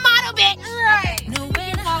LeVay, I'm a model bitch. Right. You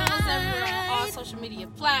can follow us everywhere on all social media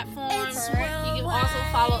platforms. You can also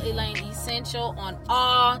follow Elaine Essential on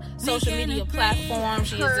all social media platforms.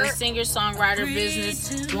 She is a singer, songwriter,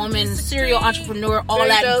 businesswoman, serial entrepreneur, all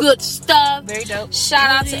that good stuff. Very dope. Shout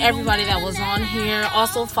out to everybody that was on here.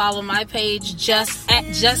 Also follow my page Just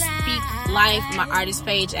Speak Life, my artist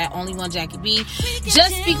page at Only One Jackie B.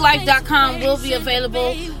 JustSpeakLife.com will be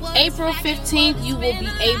available. April 15th, you will be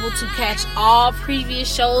able to catch all previous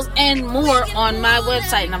shows and more on my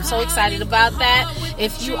website, and I'm so excited about that.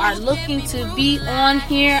 If you are looking to be on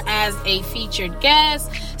here as a featured guest,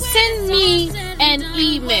 send me an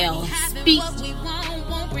email.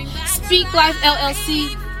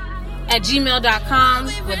 SpeakLifeLLC@gmail.com.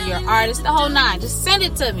 Whether you're an artist, the whole nine, just send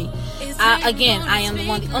it to me. Again, I am the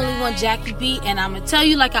one, the only one, Jackie B, and I'm going to tell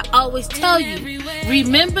you like I always tell you,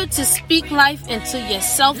 remember to speak life into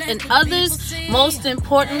yourself and others. Most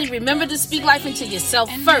importantly, remember to speak life into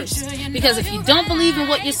yourself first, because if you don't believe in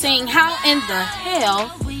what you're saying, how in the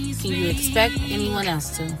hell can you expect anyone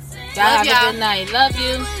else to? Y'all have a good night. Love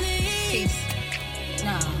you. Peace.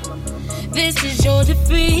 No. This is your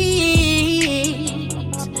defeat.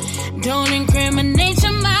 Don't incriminate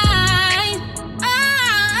your mind.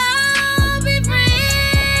 I'll be free.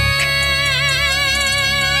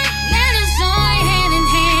 Let us join hand in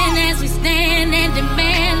hand as we stand and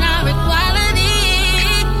demand our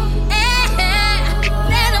equality.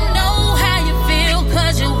 Let them know how you feel,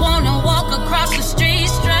 'cause you wanna walk across the street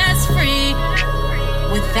stress-free.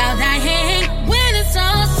 Without that hang, when it's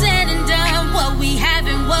all said and done, what we have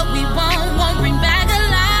and what we won't bring back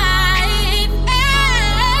alive.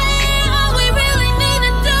 All we really need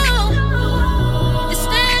to do is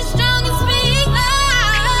stand strong and speak life.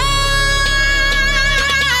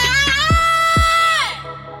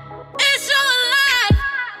 It's your life.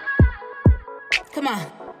 Come on.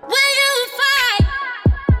 Will you fight?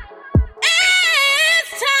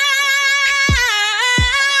 It's time.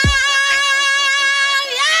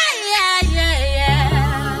 Yeah.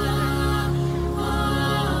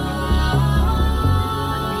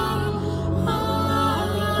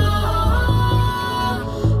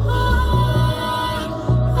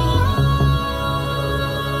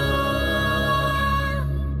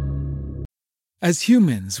 As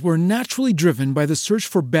humans, we're naturally driven by the search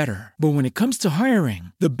for better. But when it comes to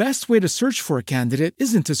hiring, the best way to search for a candidate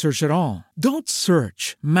isn't to search at all. Don't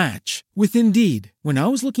search, match with Indeed. When I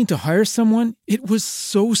was looking to hire someone, it was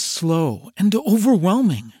so slow and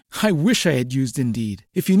overwhelming. I wish I had used Indeed.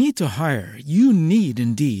 If you need to hire, you need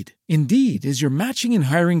Indeed. Indeed is your matching and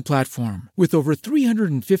hiring platform with over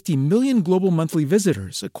 350 million global monthly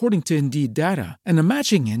visitors, according to Indeed data, and a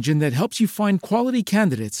matching engine that helps you find quality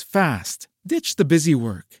candidates fast. Ditch the busy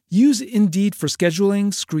work. Use Indeed for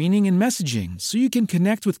scheduling, screening, and messaging so you can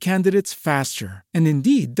connect with candidates faster. And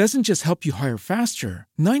Indeed doesn't just help you hire faster.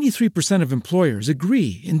 93% of employers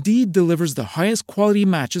agree Indeed delivers the highest quality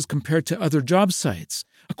matches compared to other job sites.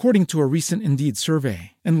 according to a recent Indeed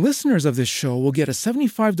survey. And listeners of this show will get a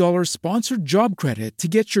 $75 sponsored job credit to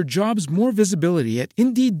get your jobs more visibility at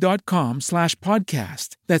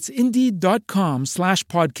Indeed.com/podcast. That's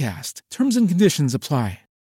Indeed.com/podcast. Terms and conditions apply.